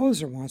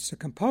 Composer wants to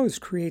compose,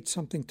 create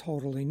something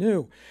totally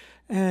new.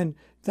 And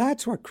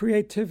that's what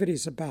creativity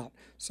is about.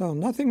 So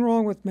nothing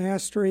wrong with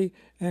mastery,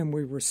 and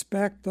we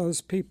respect those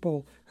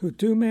people who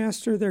do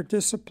master their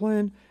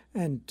discipline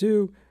and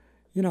do,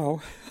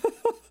 you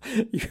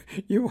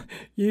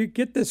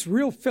get this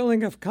real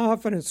feeling of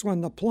confidence when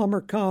the plumber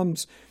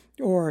comes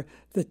or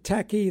the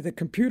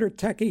computer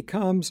techie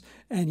comes,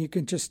 and you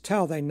can just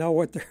tell they know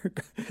what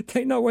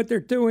they're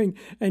doing,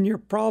 and your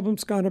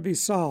problem's going to be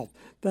solved.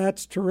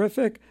 That's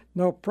terrific.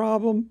 No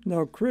problem,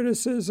 no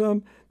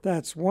criticism.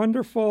 That's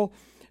wonderful.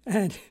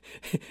 And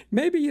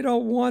maybe you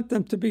don't want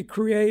them to be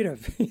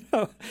creative.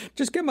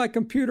 Just get my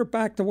computer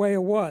back the way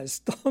it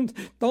was.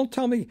 Don't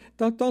tell me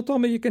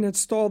you can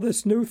install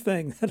this new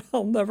thing that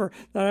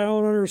I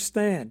don't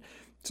understand.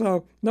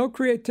 So no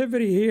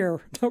creativity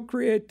here. No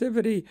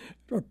creativity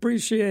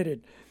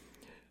appreciated.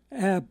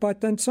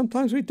 But then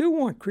sometimes we do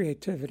want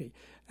creativity,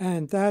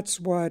 and that's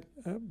what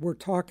we're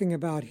talking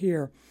about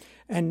here.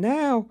 And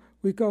now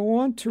we go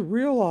on to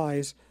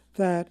realize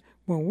that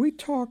when we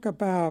talk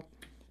about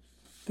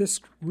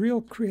this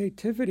real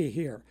creativity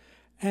here,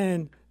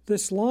 and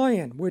this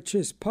lion, which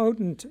is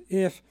potent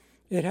if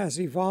it has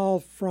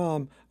evolved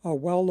from a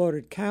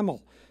well-loaded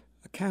camel,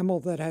 a camel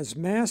that has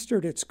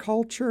mastered its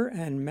culture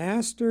and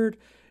mastered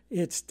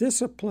its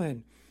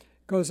discipline,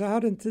 goes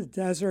out into the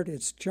desert.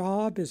 Its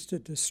job is to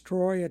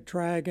destroy a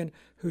dragon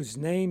whose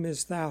name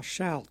is Thou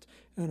Shalt.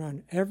 And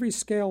on every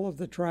scale of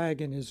the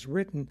dragon is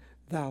written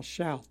Thou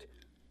Shalt.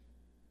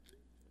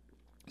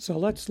 So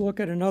let's look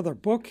at another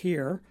book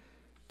here.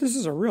 This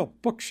is a real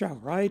book show,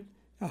 right?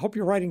 I hope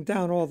you're writing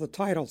down all the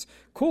titles.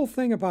 Cool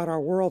thing about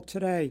our world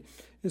today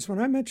is when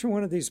I mention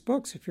one of these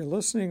books, if you're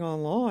listening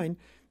online,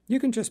 you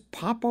can just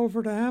pop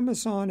over to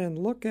Amazon and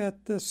look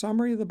at the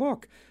summary of the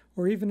book.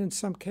 Or even in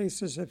some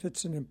cases, if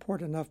it's an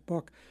important enough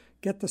book,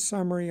 get the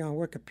summary on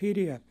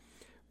Wikipedia.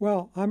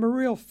 Well, I'm a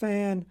real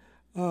fan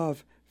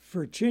of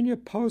Virginia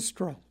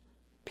Postrel,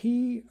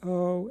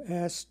 Postrel.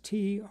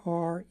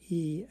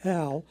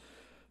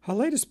 Her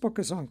latest book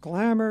is on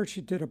glamour. She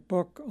did a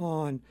book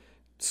on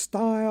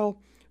style.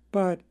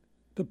 But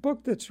the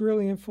book that's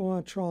really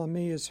influential on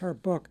me is her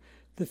book,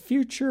 The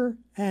Future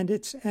and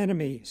Its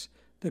Enemies,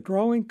 The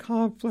Growing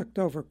Conflict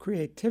Over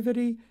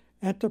Creativity,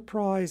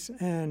 Enterprise,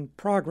 and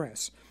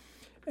Progress.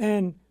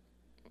 And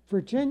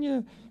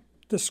Virginia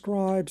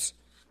describes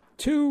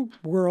two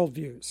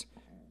worldviews.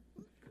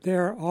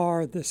 There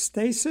are the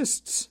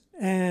stasists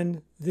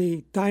and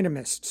the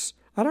dynamists.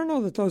 I don't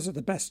know that those are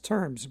the best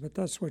terms, but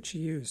that's what she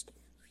used.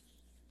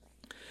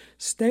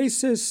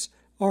 Stasists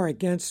are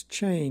against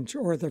change,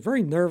 or they're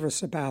very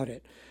nervous about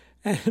it.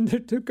 And there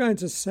are two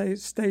kinds of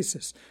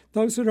stasis.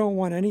 Those who don't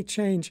want any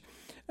change,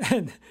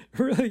 and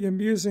really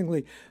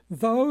amusingly,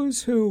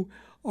 those who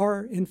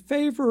are in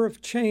favor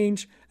of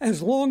change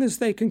as long as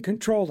they can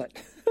control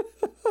it.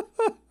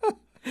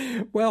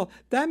 Well,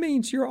 that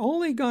means you're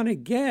only going to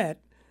get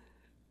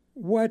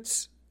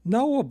what's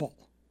knowable.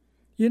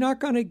 You're not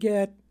going to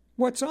get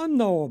what's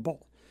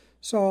unknowable.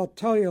 So I'll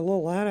tell you a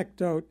little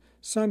anecdote.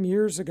 Some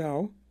years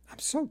ago, I'm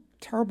so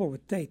terrible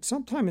with dates,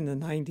 sometime in the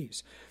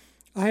 90s,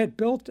 I had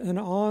built an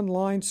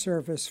online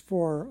service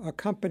for a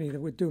company that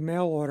would do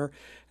mail order.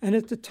 And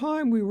at the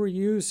time, we were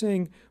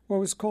using what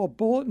was called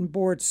bulletin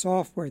board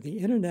software. The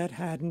internet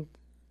hadn't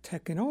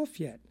taken off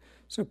yet.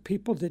 So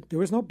there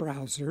was no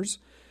browsers.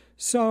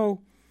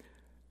 So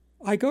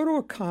I go to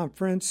a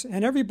conference,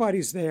 and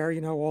everybody's there.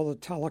 All the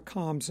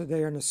telecoms are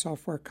there and the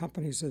software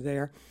companies are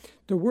there.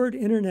 The word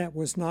internet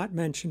was not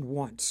mentioned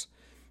once.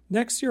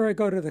 Next year I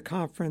go to the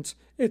conference,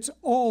 it's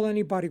all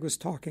anybody was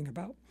talking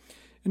about.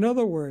 In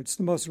other words,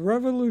 the most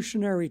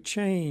revolutionary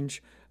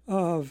change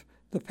of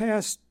the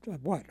past,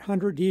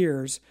 100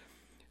 years,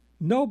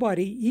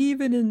 nobody,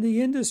 even in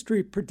the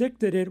industry,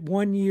 predicted it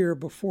 1 year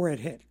before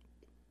it hit.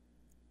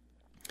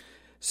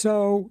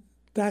 So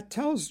that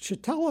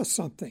should tell us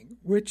something,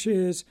 which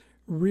is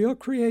real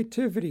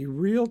creativity,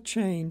 real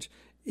change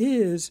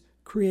is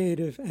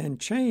creative and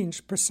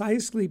change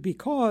precisely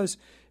because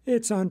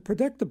it's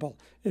unpredictable.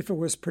 If it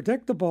was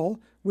predictable,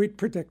 we'd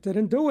predict it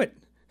and do it.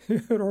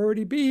 It would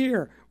already be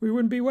here. We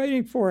wouldn't be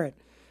waiting for it.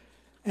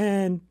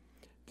 And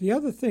the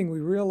other thing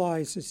we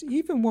realize is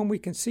even when we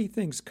can see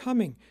things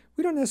coming,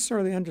 we don't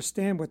necessarily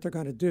understand what they're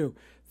going to do.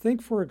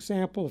 Think, for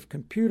example, of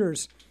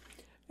computers.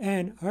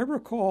 And I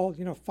recall,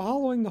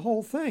 following the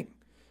whole thing.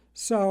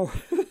 So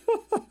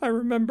I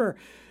remember,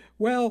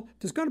 well,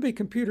 there's going to be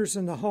computers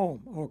in the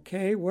home.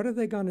 Okay, what are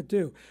they going to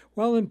do?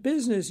 Well, in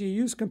business, you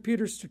use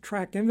computers to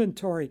track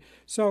inventory.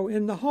 So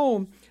in the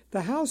home,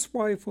 the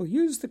housewife will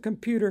use the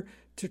computer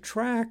to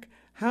track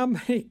how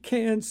many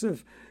cans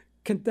of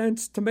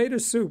condensed tomato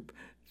soup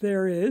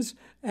there is,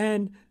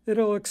 and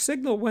it'll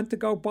signal when to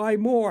go buy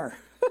more.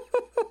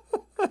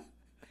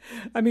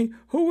 I mean,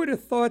 who would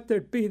have thought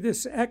there'd be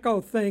this Echo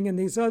thing and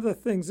these other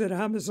things that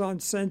Amazon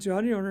sends you? I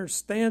don't even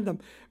understand them,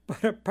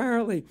 but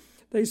apparently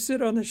they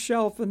sit on the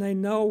shelf and they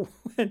know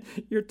when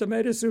your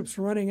tomato soup's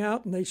running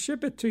out and they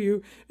ship it to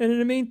you. And in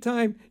the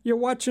meantime, you're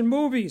watching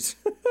movies.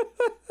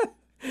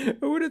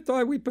 Who would have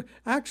thought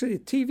actually,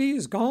 the TV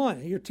is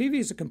gone. Your TV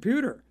is a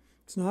computer.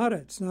 It's not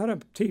a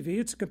TV,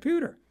 it's a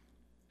computer.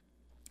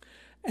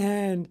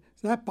 And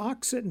that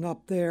box sitting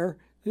up there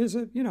is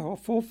a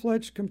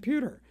full-fledged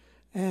computer.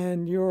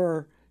 And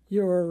your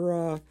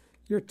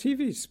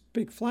TV's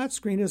big flat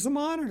screen is a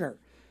monitor.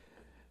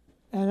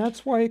 And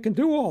that's why it can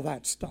do all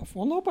that stuff.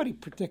 Well, nobody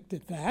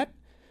predicted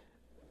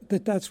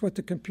that's what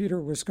the computer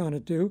was going to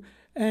do.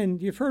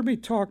 And you've heard me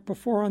talk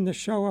before on the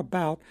show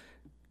about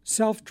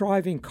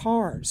self-driving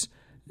cars.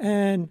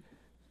 And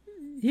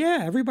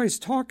yeah, everybody's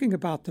talking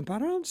about them, but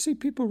I don't see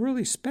people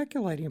really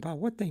speculating about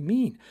what they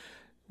mean.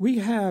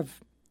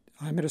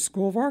 I'm at a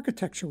school of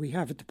architecture. We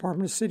have a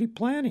Department of City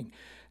Planning.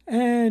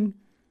 And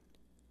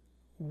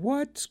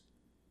what's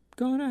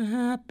going to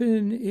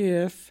happen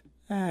if,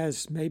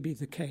 as may be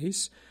the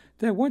case,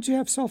 that once you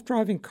have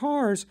self-driving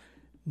cars,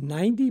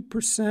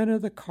 90%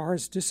 of the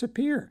cars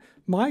disappear.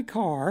 My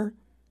car,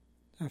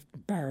 I'm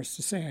embarrassed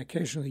to say I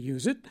occasionally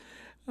use it,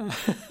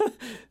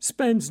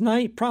 spends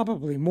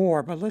probably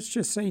more, but let's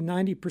just say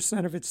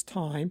 90% of its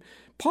time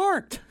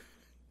parked.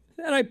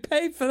 And I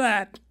pay for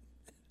that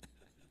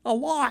a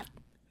lot.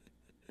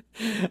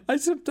 I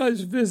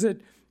sometimes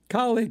visit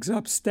colleagues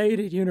upstate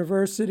at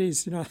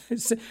universities. I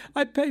say,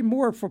 I pay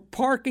more for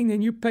parking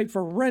than you pay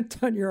for rent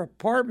on your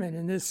apartment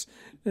in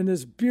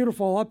this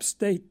beautiful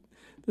upstate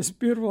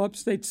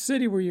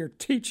city where you're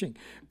teaching.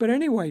 But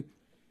anyway,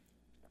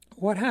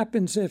 what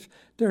happens if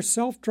there's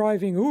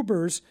self-driving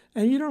Ubers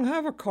and you don't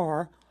have a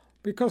car?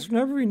 Because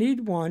whenever you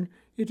need one,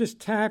 you just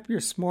tap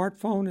your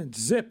smartphone and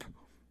zip.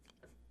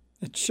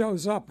 It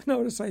shows up.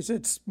 Notice I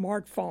said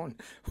smartphone.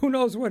 Who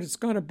knows what it's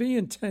going to be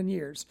in 10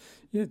 years?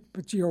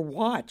 But your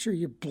watch, or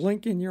you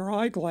blink in your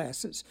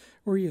eyeglasses,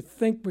 or you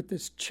think with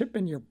this chip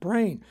in your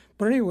brain.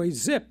 But anyway,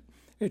 zip,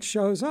 it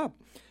shows up.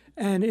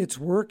 And it's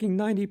working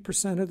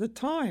 90% of the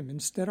time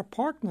instead of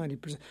parked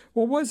 90%.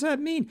 Well, what does that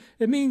mean?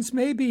 It means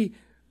maybe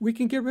we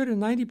can get rid of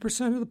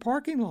 90% of the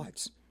parking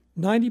lots,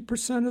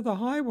 90% of the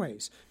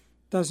highways.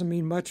 Doesn't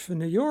mean much for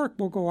New York.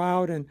 We'll go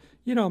out and,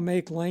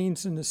 make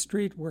lanes in the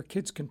street where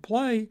kids can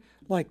play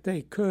like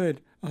they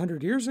could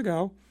 100 years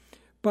ago.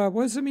 But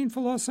what does it mean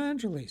for Los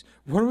Angeles?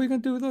 What are we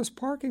going to do with those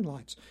parking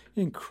lots?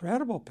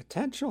 Incredible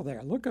potential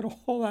there. Look at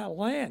all that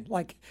land.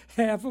 Like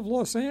half of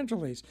Los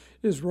Angeles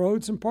is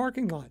roads and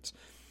parking lots.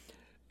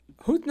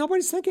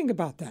 Nobody's thinking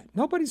about that.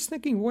 Nobody's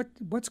thinking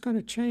what's going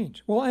to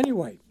change. Well,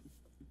 anyway,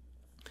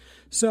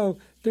 so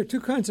there are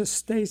two kinds of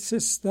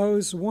stasis.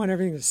 Those want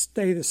everything to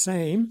stay the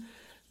same,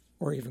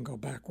 or even go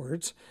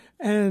backwards,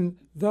 and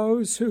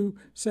those who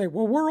say,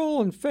 well, we're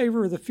all in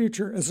favor of the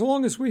future as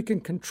long as we can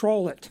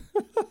control it.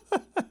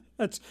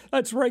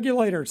 That's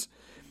regulators.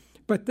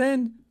 But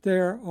then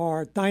there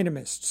are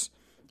dynamists,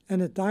 and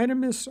the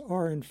dynamists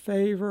are in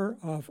favor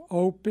of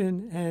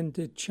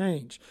open-ended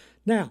change.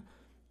 Now,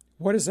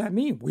 what does that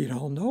mean? We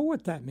don't know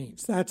what that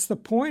means. That's the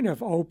point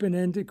of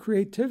open-ended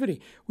creativity.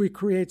 We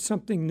create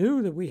something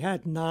new that we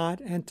had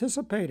not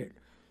anticipated.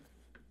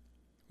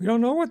 We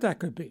don't know what that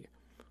could be.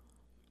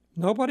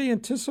 Nobody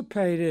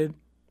anticipated,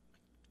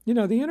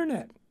 the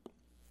internet.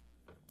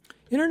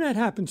 Internet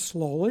happened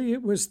slowly.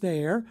 It was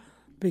there,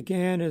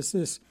 began as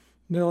this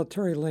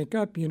military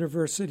link-up.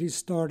 Universities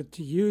started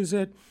to use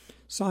it.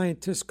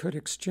 Scientists could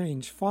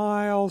exchange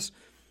files.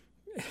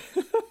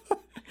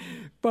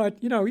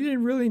 But, you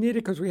didn't really need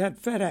it because we had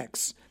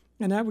FedEx,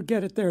 and that would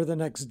get it there the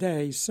next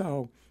day,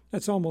 so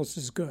that's almost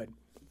as good.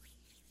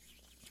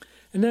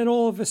 And then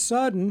all of a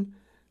sudden,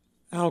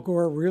 Al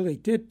Gore really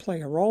did play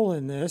a role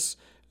in this,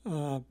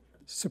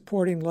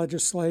 supporting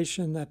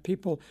legislation that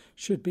people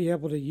should be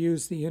able to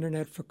use the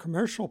internet for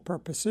commercial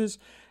purposes.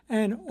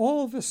 And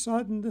all of a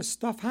sudden, this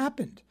stuff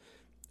happened.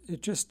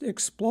 It just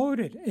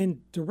exploded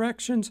in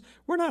directions.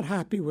 We're not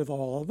happy with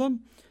all of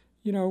them.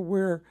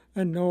 We're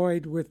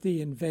annoyed with the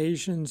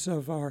invasions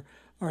of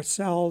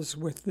ourselves,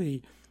 with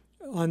the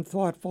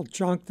unthoughtful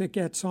junk that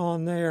gets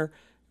on there.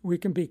 We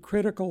can be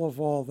critical of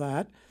all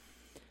that.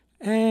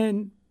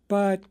 And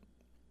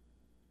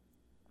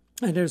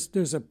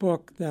there's a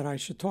book that I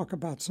should talk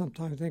about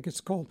sometime. I think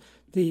it's called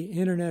The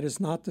Internet is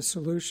Not the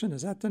Solution.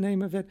 Is that the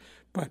name of it?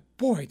 But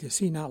boy, does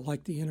he not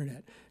like the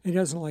internet. He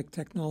doesn't like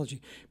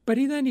technology. But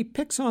he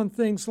picks on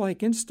things like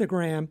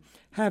Instagram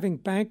having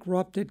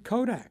bankrupted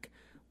Kodak.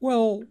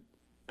 Well,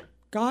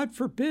 God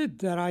forbid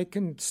that I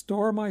can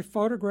store my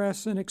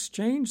photographs and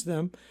exchange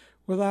them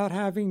without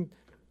having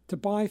to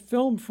buy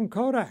film from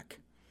Kodak.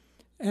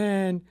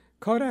 And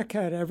Kodak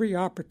had every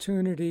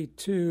opportunity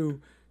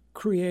to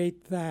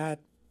create that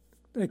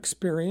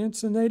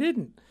experience, and they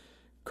didn't.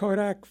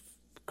 Kodak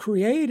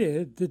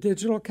created the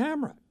digital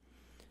camera,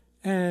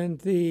 and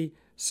the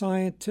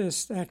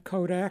scientist at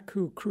Kodak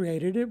who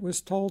created it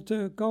was told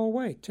to go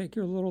away, take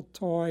your little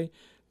toy,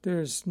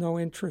 there's no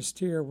interest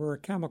here, we're a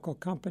chemical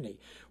company.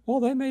 Well,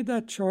 they made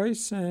that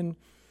choice, and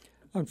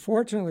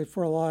unfortunately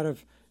for a lot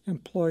of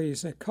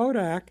employees at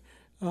Kodak,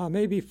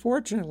 maybe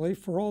fortunately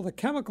for all the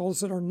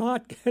chemicals that are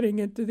not getting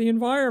into the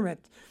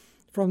environment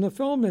from the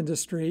film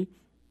industry,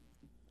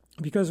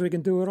 because we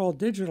can do it all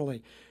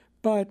digitally.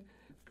 But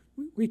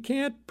we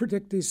can't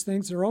predict these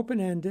things. They're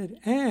open-ended.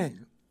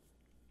 And,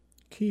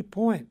 key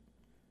point,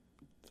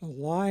 the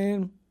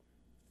lion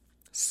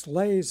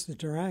slays the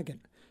dragon.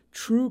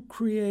 True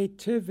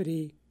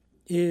creativity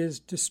is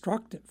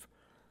destructive.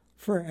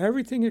 For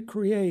everything it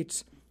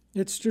creates,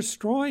 it's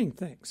destroying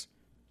things.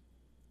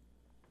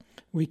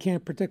 We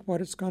can't predict what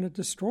it's going to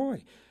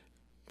destroy.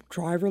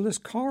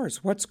 Driverless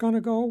cars, what's going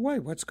to go away?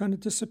 What's going to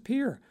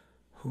disappear?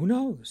 Who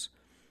knows?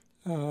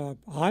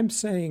 I'm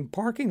saying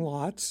parking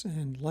lots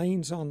and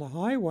lanes on the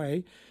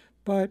highway,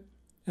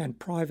 and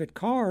private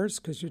cars,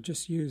 because you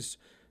just use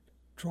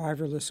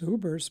driverless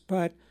Ubers,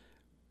 but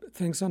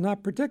things I'm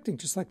not predicting,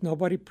 just like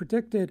nobody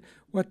predicted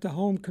what the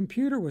home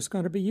computer was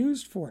going to be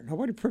used for.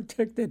 Nobody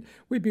predicted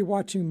we'd be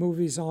watching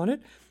movies on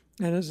it.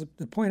 And as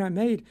the point I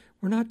made,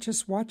 we're not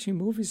just watching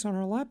movies on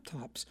our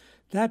laptops.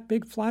 That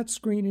big flat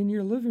screen in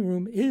your living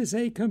room is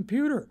a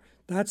computer.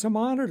 That's a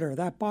monitor.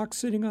 That box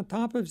sitting on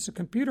top of it is a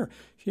computer.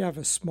 If you have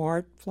a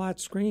smart flat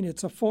screen,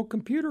 it's a full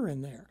computer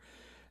in there.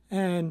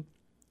 And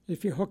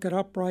if you hook it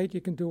up right, you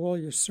can do all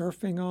your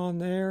surfing on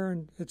there,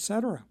 and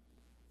etc.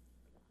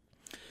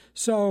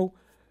 So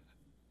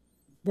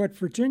what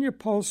Virginia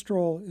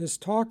Postral is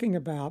talking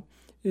about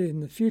in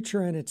The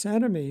Future and Its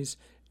Enemies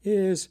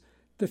is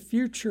the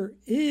future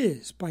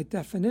is, by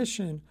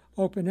definition,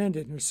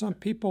 open-ended. And there's some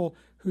people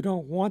who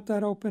don't want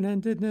that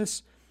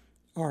open-endedness,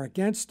 are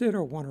against it,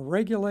 or want to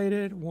regulate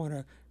it, want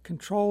to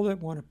control it,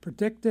 want to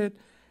predict it,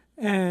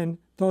 and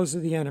those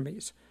are the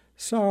enemies.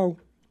 So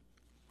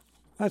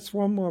that's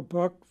one more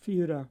book for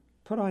you to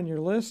put on your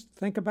list,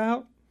 think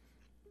about.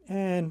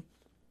 And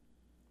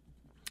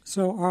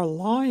so our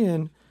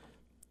lion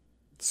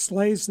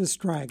slays this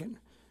dragon,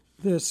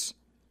 this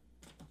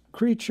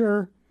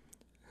creature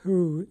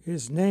who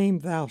is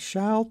named Thou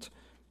Shalt,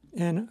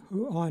 and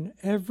who on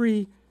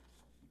every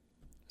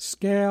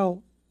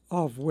scale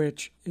of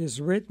which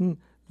is written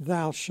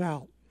Thou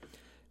Shalt.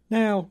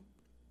 Now,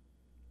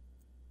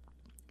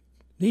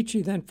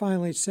 Nietzsche then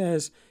finally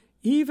says,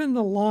 even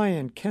the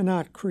lion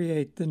cannot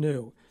create the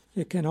new.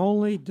 It can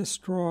only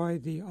destroy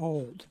the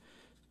old.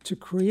 To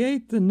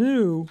create the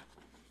new,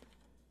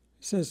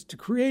 he says, to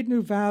create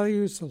new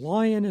values, the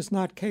lion is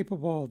not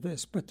capable of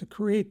this, but to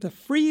create the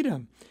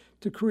freedom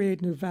to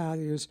create new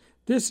values,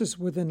 this is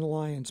within the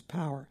lion's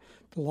power.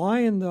 The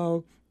lion,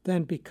 though,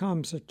 then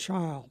becomes a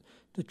child.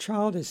 The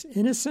child is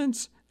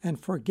innocence and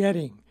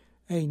forgetting,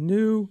 a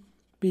new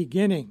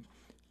beginning.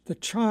 The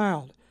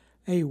child,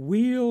 a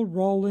wheel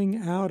rolling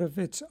out of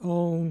its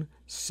own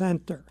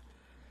center.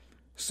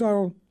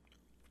 So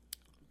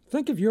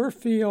think of your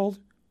field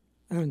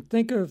and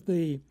think of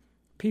the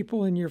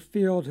people in your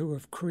field who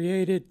have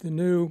created the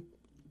new.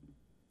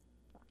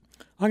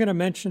 I'm going to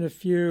mention a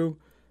few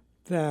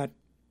that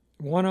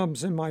one of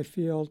them's in my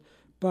field,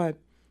 but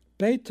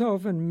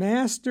Beethoven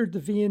mastered the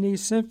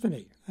Viennese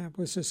Symphony. That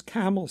was his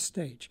camel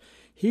stage.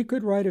 He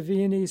could write a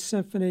Viennese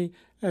symphony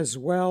as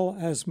well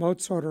as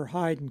Mozart or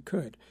Haydn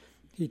could.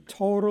 He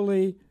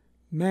totally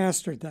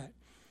mastered that.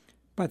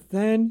 But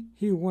then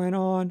he went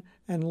on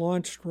and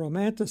launched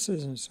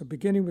Romanticism. So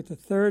beginning with the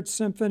Third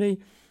Symphony,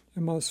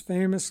 and most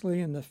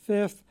famously in the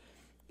Fifth,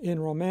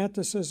 in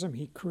Romanticism,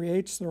 he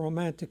creates the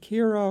romantic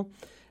hero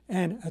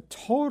and a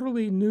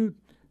totally new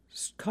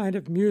kind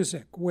of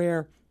music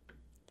where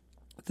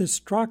the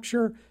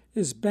structure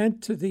is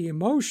bent to the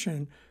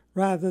emotion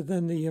rather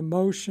than the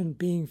emotion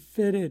being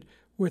fitted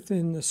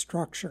within the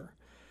structure.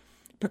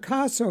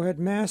 Picasso had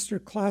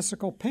mastered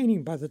classical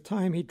painting by the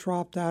time he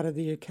dropped out of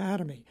the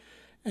academy.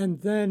 And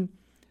then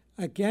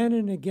again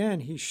and again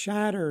he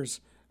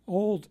shatters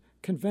old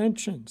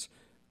conventions,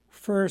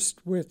 first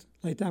with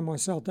Les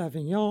Demoiselles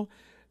d'Avignon,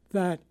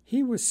 that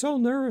he was so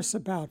nervous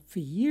about for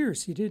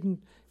years he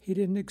didn't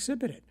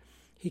exhibit it.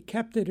 He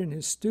kept it in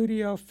his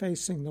studio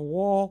facing the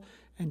wall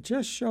and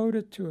just showed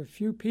it to a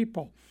few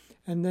people.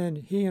 And then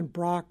he and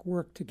Braque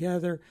worked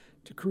together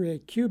to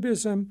create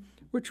Cubism,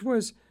 which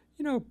was,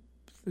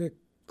 the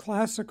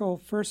classical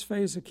first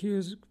phase of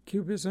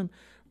Cubism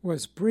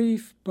was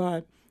brief,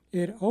 but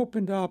it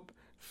opened up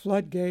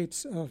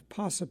floodgates of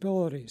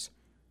possibilities.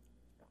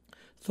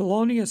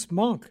 Thelonious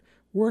Monk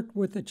worked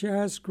with the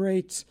jazz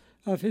greats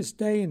of his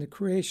day in the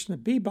creation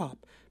of bebop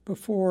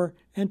before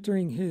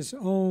entering his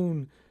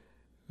own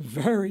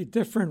very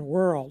different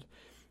world.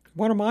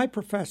 One of my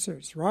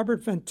professors,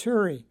 Robert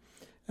Venturi,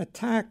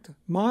 attacked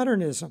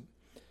modernism.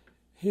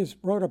 He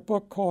wrote a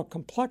book called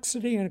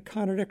Complexity and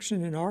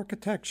Contradiction in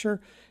Architecture,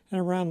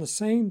 and around the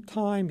same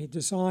time he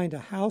designed a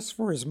house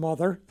for his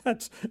mother.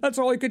 That's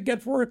all he could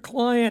get for a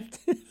client.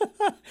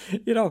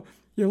 You're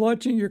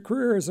launching your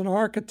career as an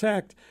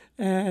architect,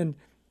 and,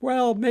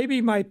 well,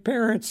 maybe my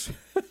parents,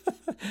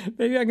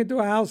 maybe I could do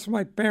a house for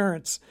my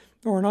parents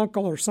or an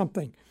uncle or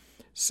something.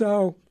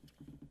 So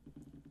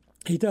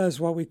he does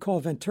what we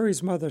call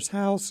Venturi's mother's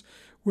house,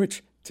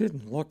 which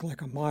didn't look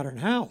like a modern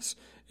house.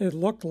 It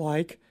looked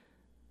like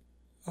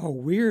a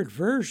weird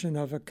version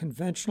of a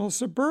conventional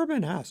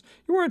suburban house.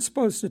 You weren't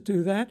supposed to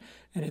do that.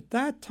 And at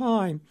that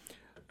time,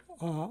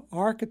 of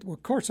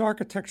course,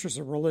 architecture is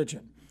a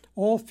religion.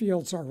 All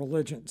fields are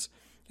religions,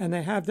 and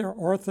they have their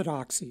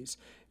orthodoxies.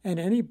 And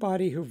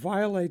anybody who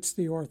violates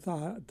the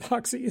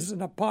orthodoxy is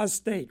an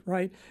apostate,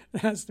 right?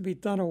 It has to be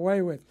done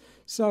away with.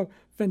 So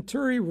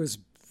Venturi was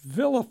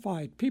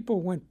vilified.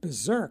 People went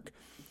berserk.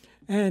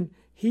 And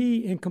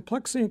he, in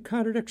Complexity and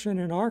Contradiction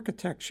in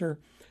Architecture,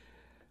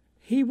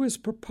 he was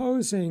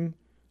proposing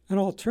an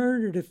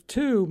alternative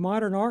to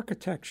modern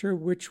architecture,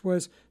 which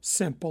was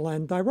simple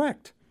and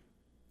direct.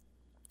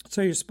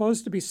 So you're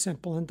supposed to be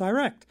simple and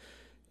direct.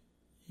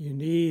 You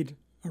need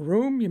a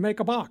room, you make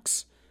a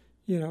box.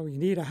 You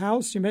need a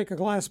house, you make a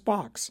glass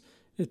box.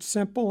 It's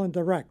simple and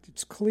direct.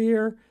 It's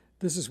clear.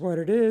 This is what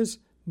it is.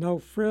 No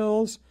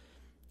frills.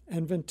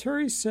 And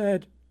Venturi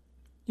said,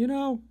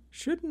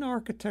 shouldn't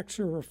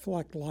architecture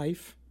reflect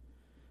life?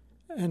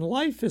 And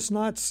life is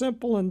not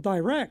simple and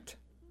direct.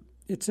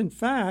 It's, in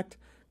fact,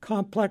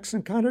 complex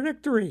and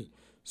contradictory.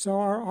 So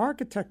our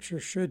architecture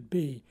should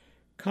be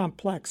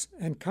complex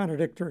and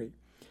contradictory.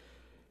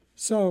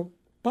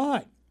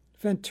 But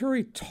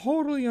Venturi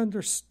totally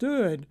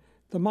understood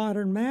the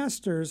modern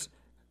masters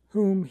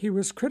whom he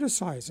was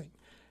criticizing.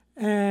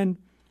 And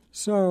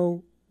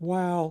so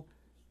while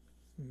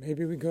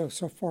maybe we go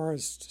so far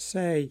as to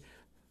say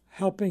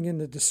helping in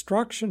the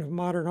destruction of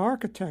modern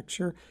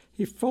architecture,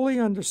 he fully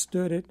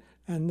understood it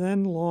and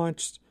then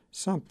launched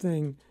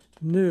something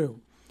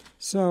new.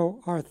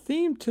 So our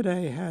theme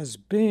today has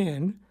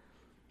been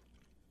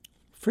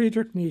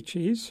Friedrich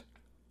Nietzsche's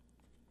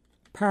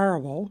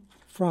parable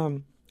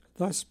from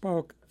Thus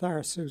Spoke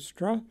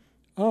Zarathustra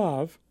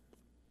of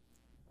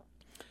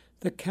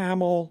the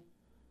camel,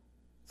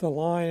 the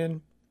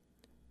lion,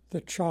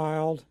 the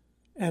child,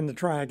 and the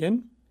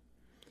dragon,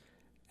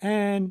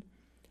 and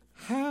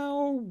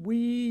how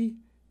we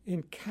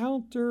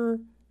encounter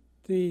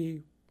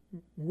the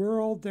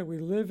world that we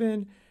live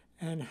in,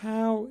 and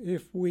how,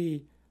 if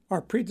we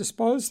are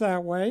predisposed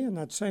that way, and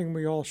not saying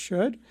we all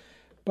should,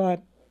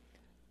 but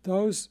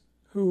those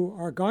who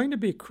are going to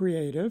be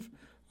creative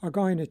are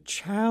going to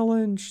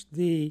challenge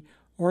the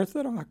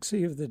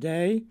orthodoxy of the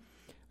day,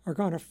 are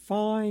going to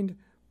find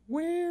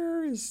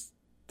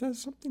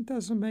something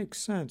doesn't make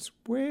sense,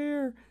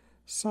 where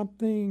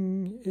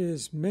something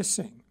is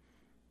missing.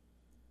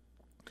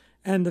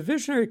 And the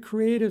visionary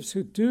creatives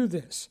who do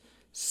this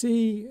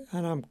see,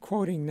 and I'm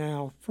quoting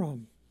now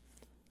from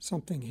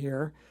something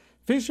here,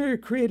 visionary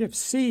creatives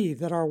see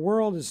that our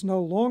world is no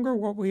longer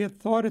what we had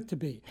thought it to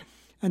be,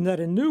 and that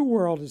a new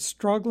world is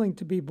struggling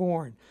to be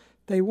born.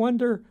 They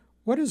wonder,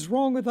 what is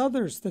wrong with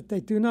others that they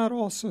do not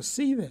also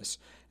see this?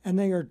 And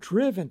they are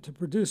driven to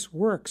produce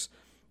works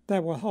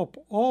that will help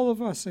all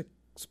of us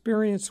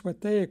experience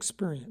what they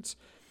experience.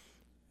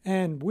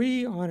 And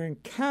we, on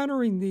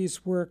encountering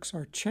these works,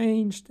 are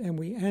changed and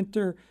we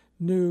enter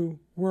new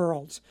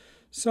worlds.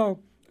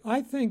 So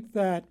I think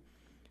that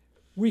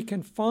we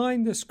can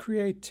find this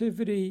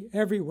creativity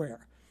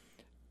everywhere.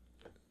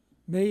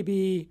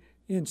 Maybe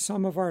in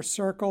some of our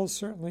circles,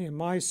 certainly in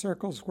my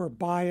circles, we're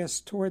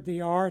biased toward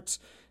the arts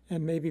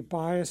and maybe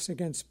biased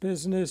against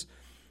business.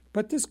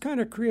 But this kind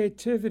of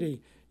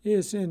creativity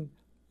is in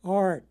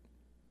art,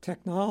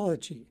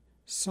 technology,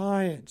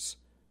 science,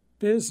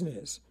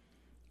 business.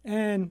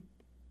 And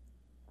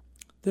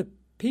the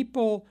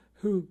people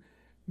who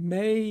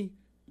may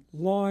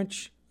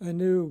launch a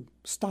new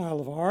style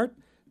of art,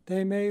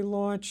 they may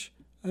launch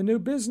a new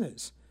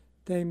business.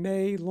 They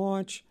may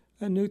launch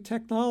a new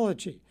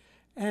technology.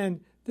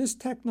 And this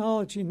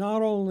technology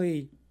not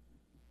only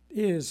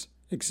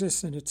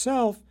exists in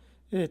itself,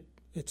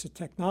 it's a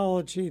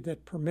technology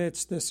that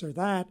permits this or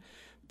that,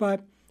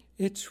 but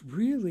it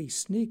really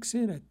sneaks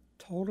in a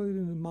totally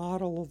new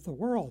model of the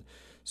world.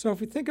 So if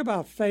we think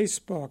about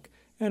Facebook,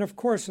 and of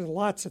course there's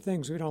lots of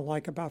things we don't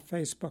like about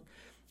Facebook,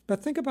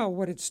 but think about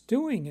what it's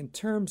doing in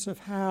terms of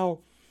how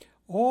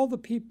all the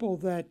people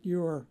that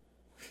you're,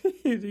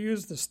 to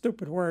use the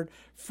stupid word,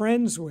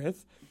 friends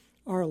with,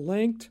 are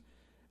linked,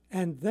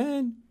 and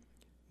then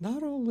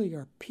not only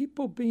are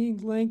people being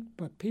linked,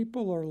 but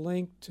people are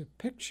linked to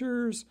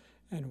pictures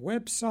and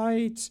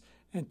websites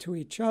and to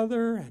each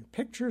other, and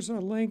pictures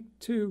are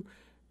linked to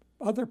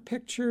other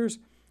pictures.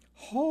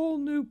 Whole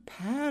new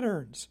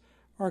patterns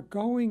are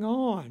going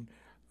on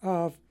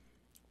of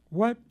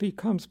what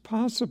becomes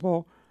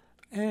possible,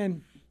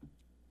 and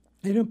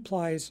it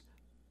implies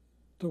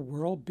the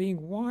world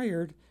being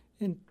wired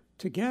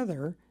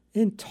together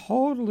in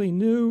totally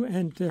new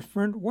and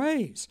different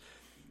ways.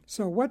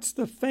 So what's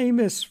the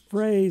famous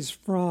phrase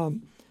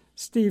from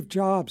Steve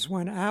Jobs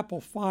when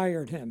Apple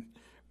fired him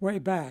way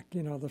back,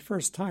 the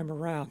first time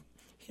around?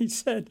 He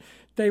said,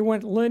 they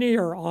went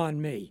linear on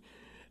me.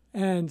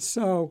 And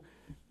so,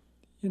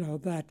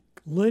 that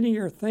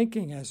linear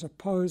thinking as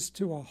opposed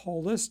to a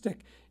holistic,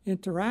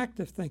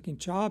 interactive thinking,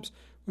 Jobs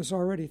was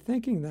already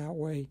thinking that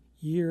way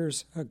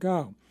years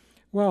ago.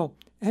 Well,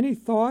 any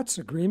thoughts,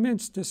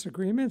 agreements,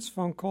 disagreements?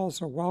 Phone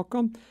calls are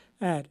welcome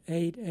at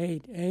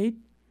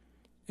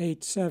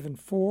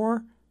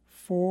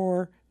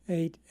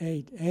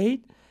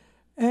 888-874-4888.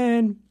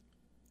 And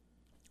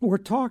we're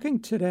talking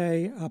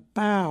today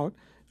about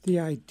the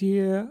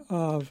idea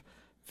of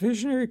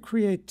visionary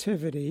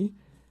creativity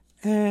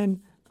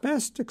and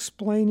best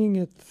explaining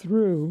it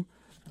through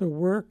the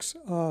works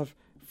of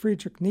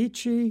Friedrich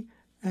Nietzsche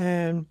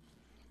and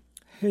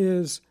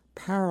his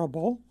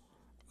parable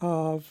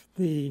of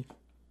the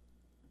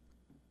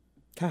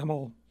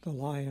camel, the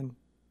lion,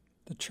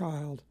 the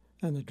child,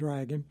 and the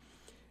dragon.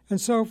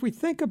 And so if we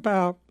think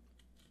about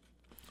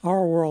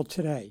our world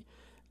today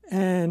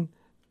and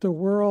the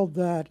world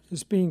that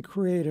is being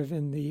creative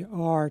in the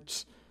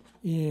arts,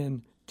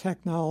 in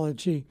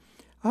technology,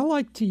 I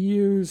like to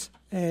use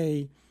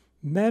a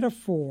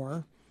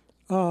metaphor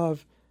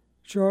of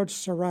George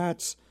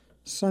Seurat's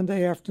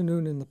Sunday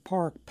Afternoon in the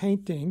Park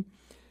painting.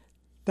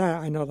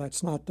 That I know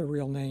that's not the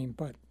real name,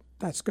 but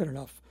that's good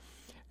enough.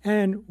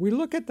 And we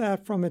look at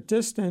that from a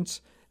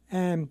distance,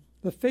 and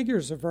the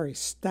figures are very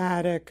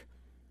static,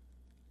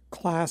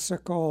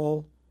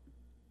 classical,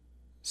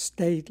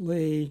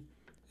 stately,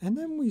 and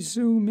then we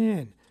zoom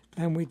in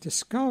and we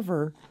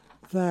discover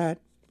that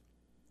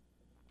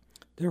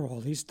there are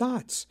all these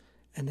dots,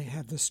 and they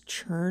have this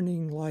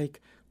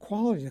churning-like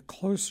quality. The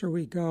closer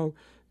we go,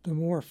 the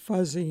more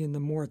fuzzy and the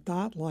more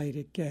dot-light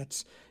it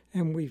gets,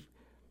 and we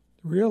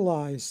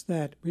realize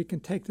that we can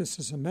take this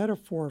as a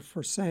metaphor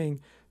for saying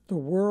the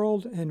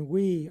world and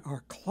we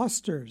are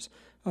clusters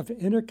of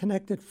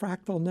interconnected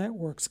fractal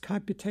networks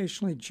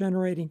computationally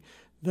generating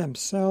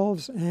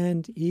themselves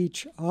and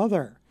each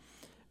other.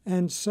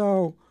 And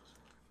so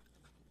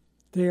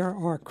there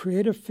are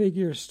creative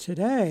figures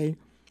today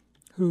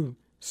who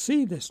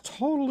see this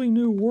totally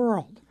new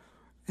world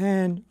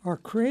and are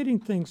creating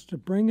things to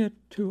bring it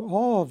to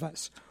all of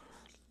us.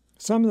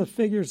 Some of the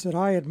figures that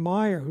I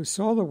admire who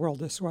saw the world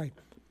this way: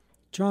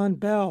 John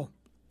Bell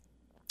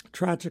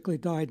tragically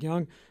died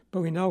young,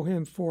 but we know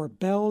him for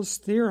Bell's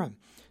theorem.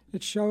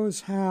 It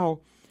shows how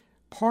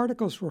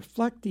particles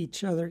reflect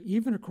each other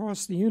even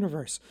across the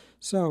universe.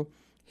 So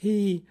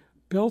he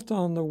built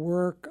on the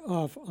work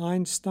of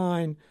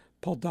Einstein,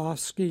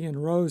 Podolsky,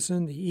 and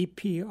Rosen, the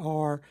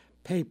EPR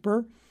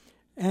paper,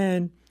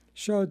 and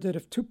showed that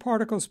if two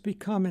particles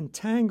become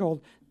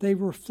entangled, they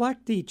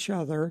reflect each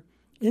other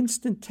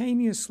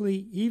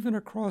instantaneously even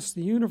across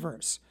the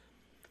universe.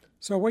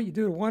 So what you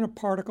do to one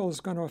particle is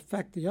going to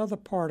affect the other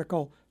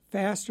particle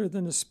faster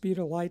than the speed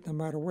of light, no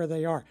matter where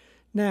they are.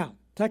 Now,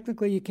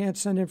 technically, you can't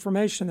send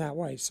information that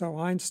way, so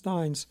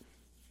Einstein's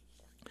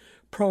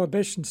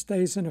prohibition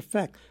stays in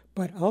effect.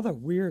 But other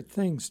weird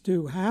things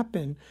do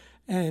happen,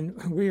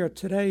 and we are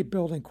today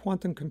building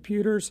quantum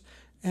computers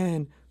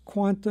and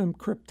quantum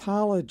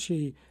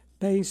cryptology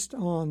based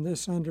on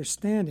this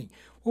understanding.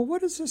 Well,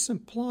 what does this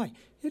imply?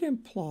 It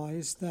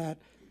implies that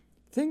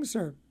things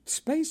are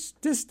space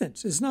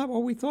distance is not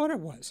what we thought it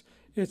was.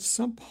 It's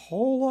some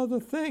whole other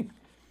thing.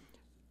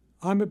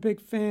 I'm a big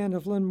fan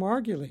of Lynn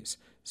Margulies'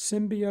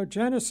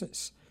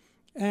 symbiogenesis,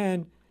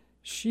 and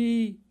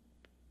she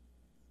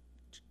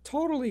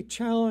totally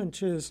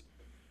challenges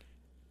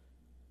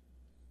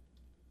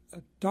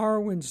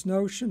Darwin's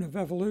notion of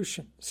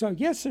evolution. So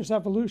yes, there's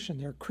evolution.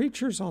 There are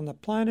creatures on the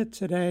planet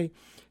today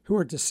who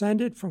are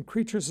descended from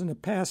creatures in the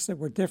past that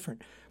were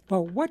different.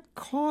 But what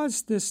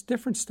caused this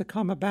difference to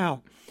come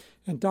about?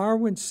 And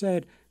Darwin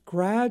said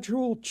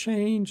gradual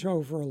change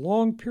over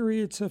long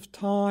periods of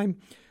time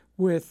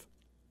with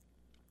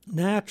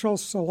natural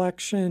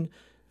selection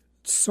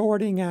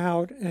sorting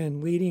out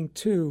and leading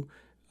to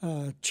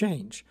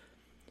change.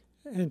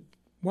 And,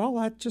 well,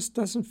 that just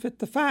doesn't fit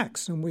the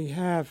facts. And we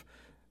have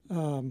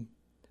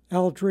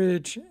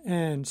Eldridge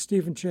and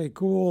Stephen Jay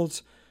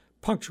Gould's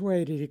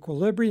punctuated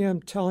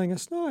equilibrium telling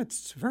us, no,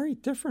 it's very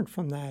different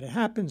from that. It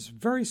happens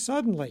very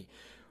suddenly.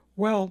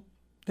 Well,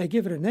 they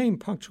give it a name,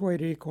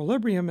 punctuated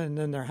equilibrium, and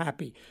then they're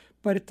happy.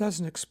 But it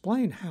doesn't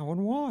explain how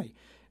and why.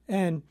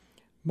 And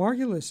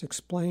Margulis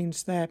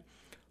explains that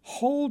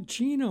whole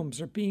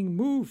genomes are being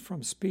moved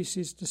from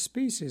species to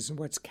species, and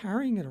what's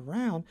carrying it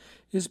around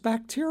is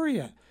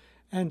bacteria.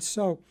 And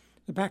so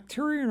The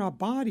bacteria in our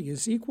body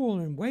is equal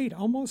in weight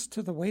almost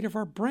to the weight of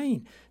our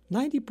brain.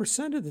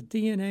 90% of the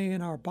DNA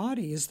in our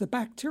body is the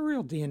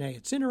bacterial DNA.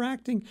 It's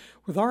interacting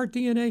with our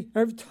DNA.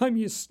 Every time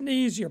you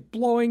sneeze, you're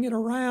blowing it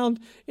around,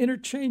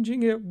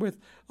 interchanging it with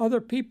other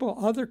people,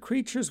 other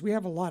creatures. We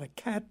have a lot of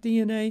cat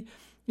DNA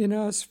in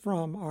us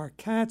from our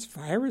cats.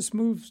 Virus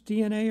moves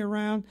DNA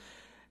around.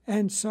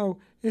 And so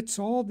it's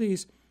all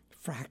these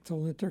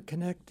fractal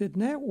interconnected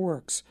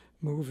networks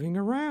moving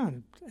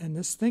around, and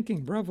this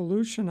thinking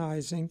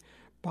revolutionizing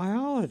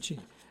biology.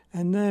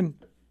 And then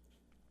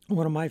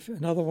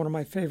another one of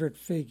my favorite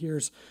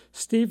figures,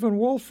 Stephen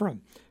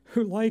Wolfram,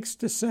 who likes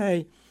to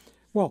say,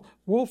 well,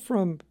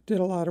 Wolfram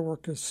did a lot of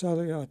work as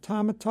cellular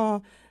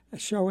automata,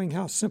 showing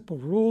how simple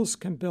rules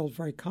can build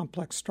very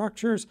complex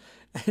structures.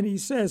 And he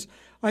says,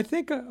 I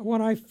think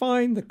when I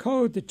find the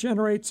code that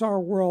generates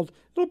our world,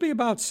 it'll be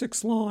about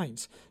 6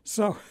 lines.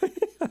 So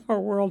our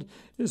world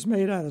is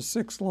made out of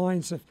 6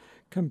 lines of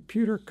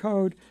computer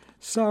code.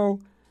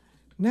 So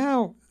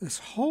now this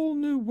whole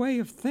new way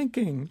of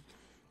thinking,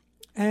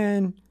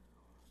 and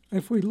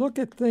if we look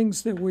at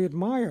things that we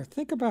admire,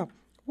 think about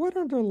what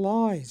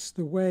underlies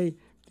the way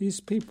these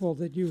people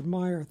that you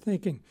admire are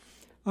thinking.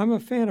 I'm a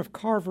fan of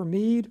Carver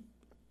Mead,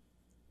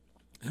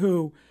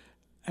 who,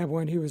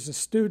 when he was a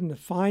student of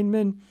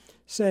Feynman,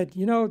 said,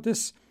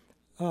 this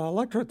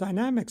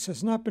electrodynamics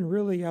has not been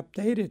really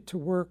updated to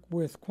work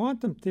with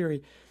quantum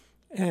theory.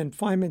 And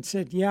Feynman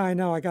said, yeah, I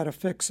know, I got to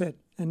fix it,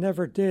 and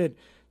never did.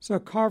 So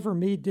Carver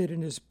Mead did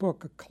in his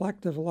book, A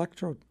Collective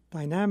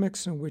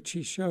Electrodynamics, in which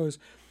he shows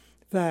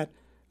that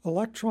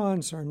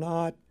electrons are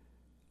not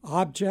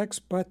objects,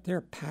 but they're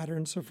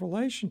patterns of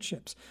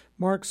relationships.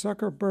 Mark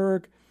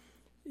Zuckerberg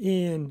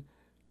in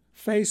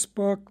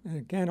Facebook, and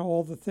again,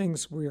 all the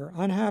things we are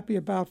unhappy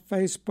about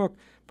Facebook,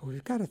 but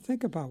we've got to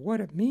think about what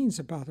it means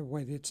about the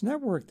way that it's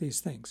networked these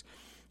things.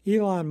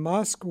 Elon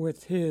Musk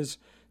with his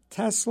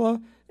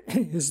Tesla,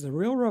 is the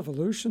real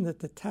revolution that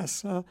the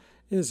Tesla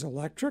is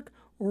electric,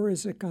 or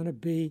is it going to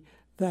be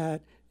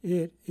that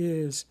it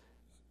is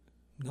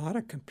not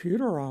a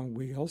computer on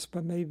wheels,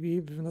 but maybe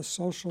even a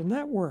social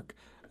network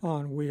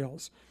on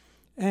wheels?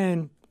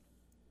 And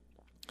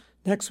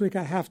next week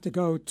I have to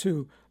go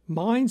to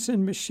minds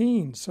and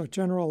machines. So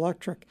General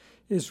Electric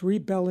is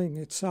rebuilding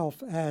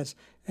itself as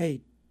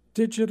a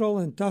digital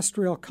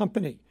industrial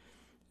company.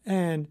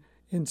 And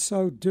in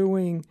so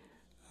doing,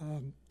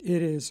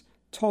 it is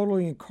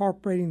totally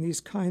incorporating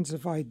these kinds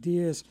of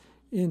ideas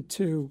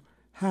into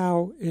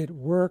how it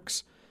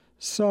works.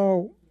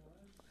 So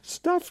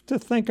stuff to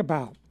think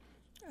about,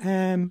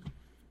 and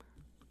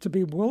to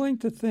be willing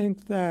to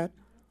think that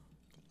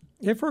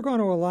if we're going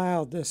to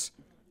allow this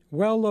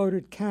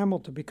well-loaded camel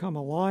to become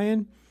a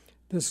lion,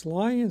 this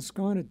lion's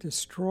going to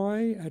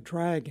destroy a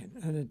dragon.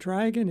 And a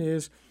dragon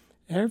is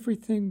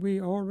everything we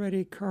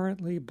already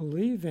currently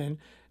believe in,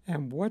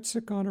 and what's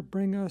it going to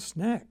bring us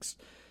next?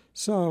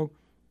 So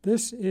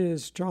this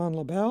is John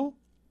LaBelle.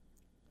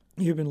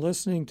 You've been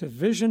listening to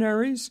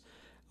Visionaries.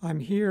 I'm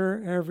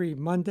here every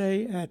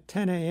Monday at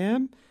 10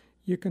 a.m.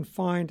 You can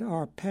find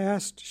our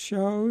past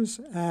shows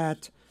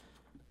at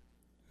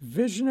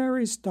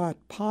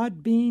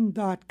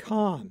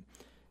visionaries.podbean.com,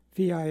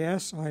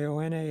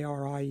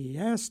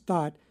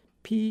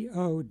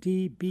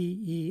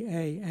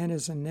 visionaries.podbean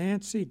as in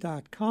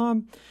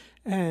Nancy.com.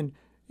 And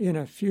in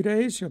a few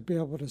days, you'll be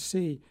able to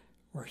see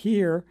or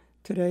hear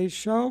today's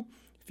show.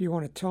 If you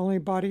want to tell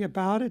anybody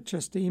about it,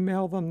 just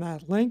email them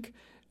that link,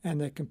 and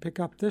they can pick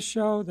up this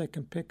show. They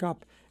can pick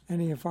up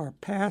any of our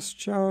past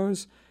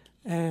shows,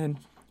 and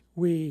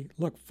we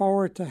look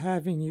forward to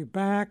having you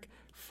back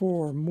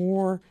for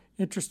more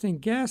interesting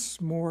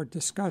guests, more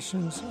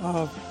discussions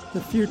of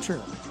the future.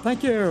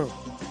 Thank you.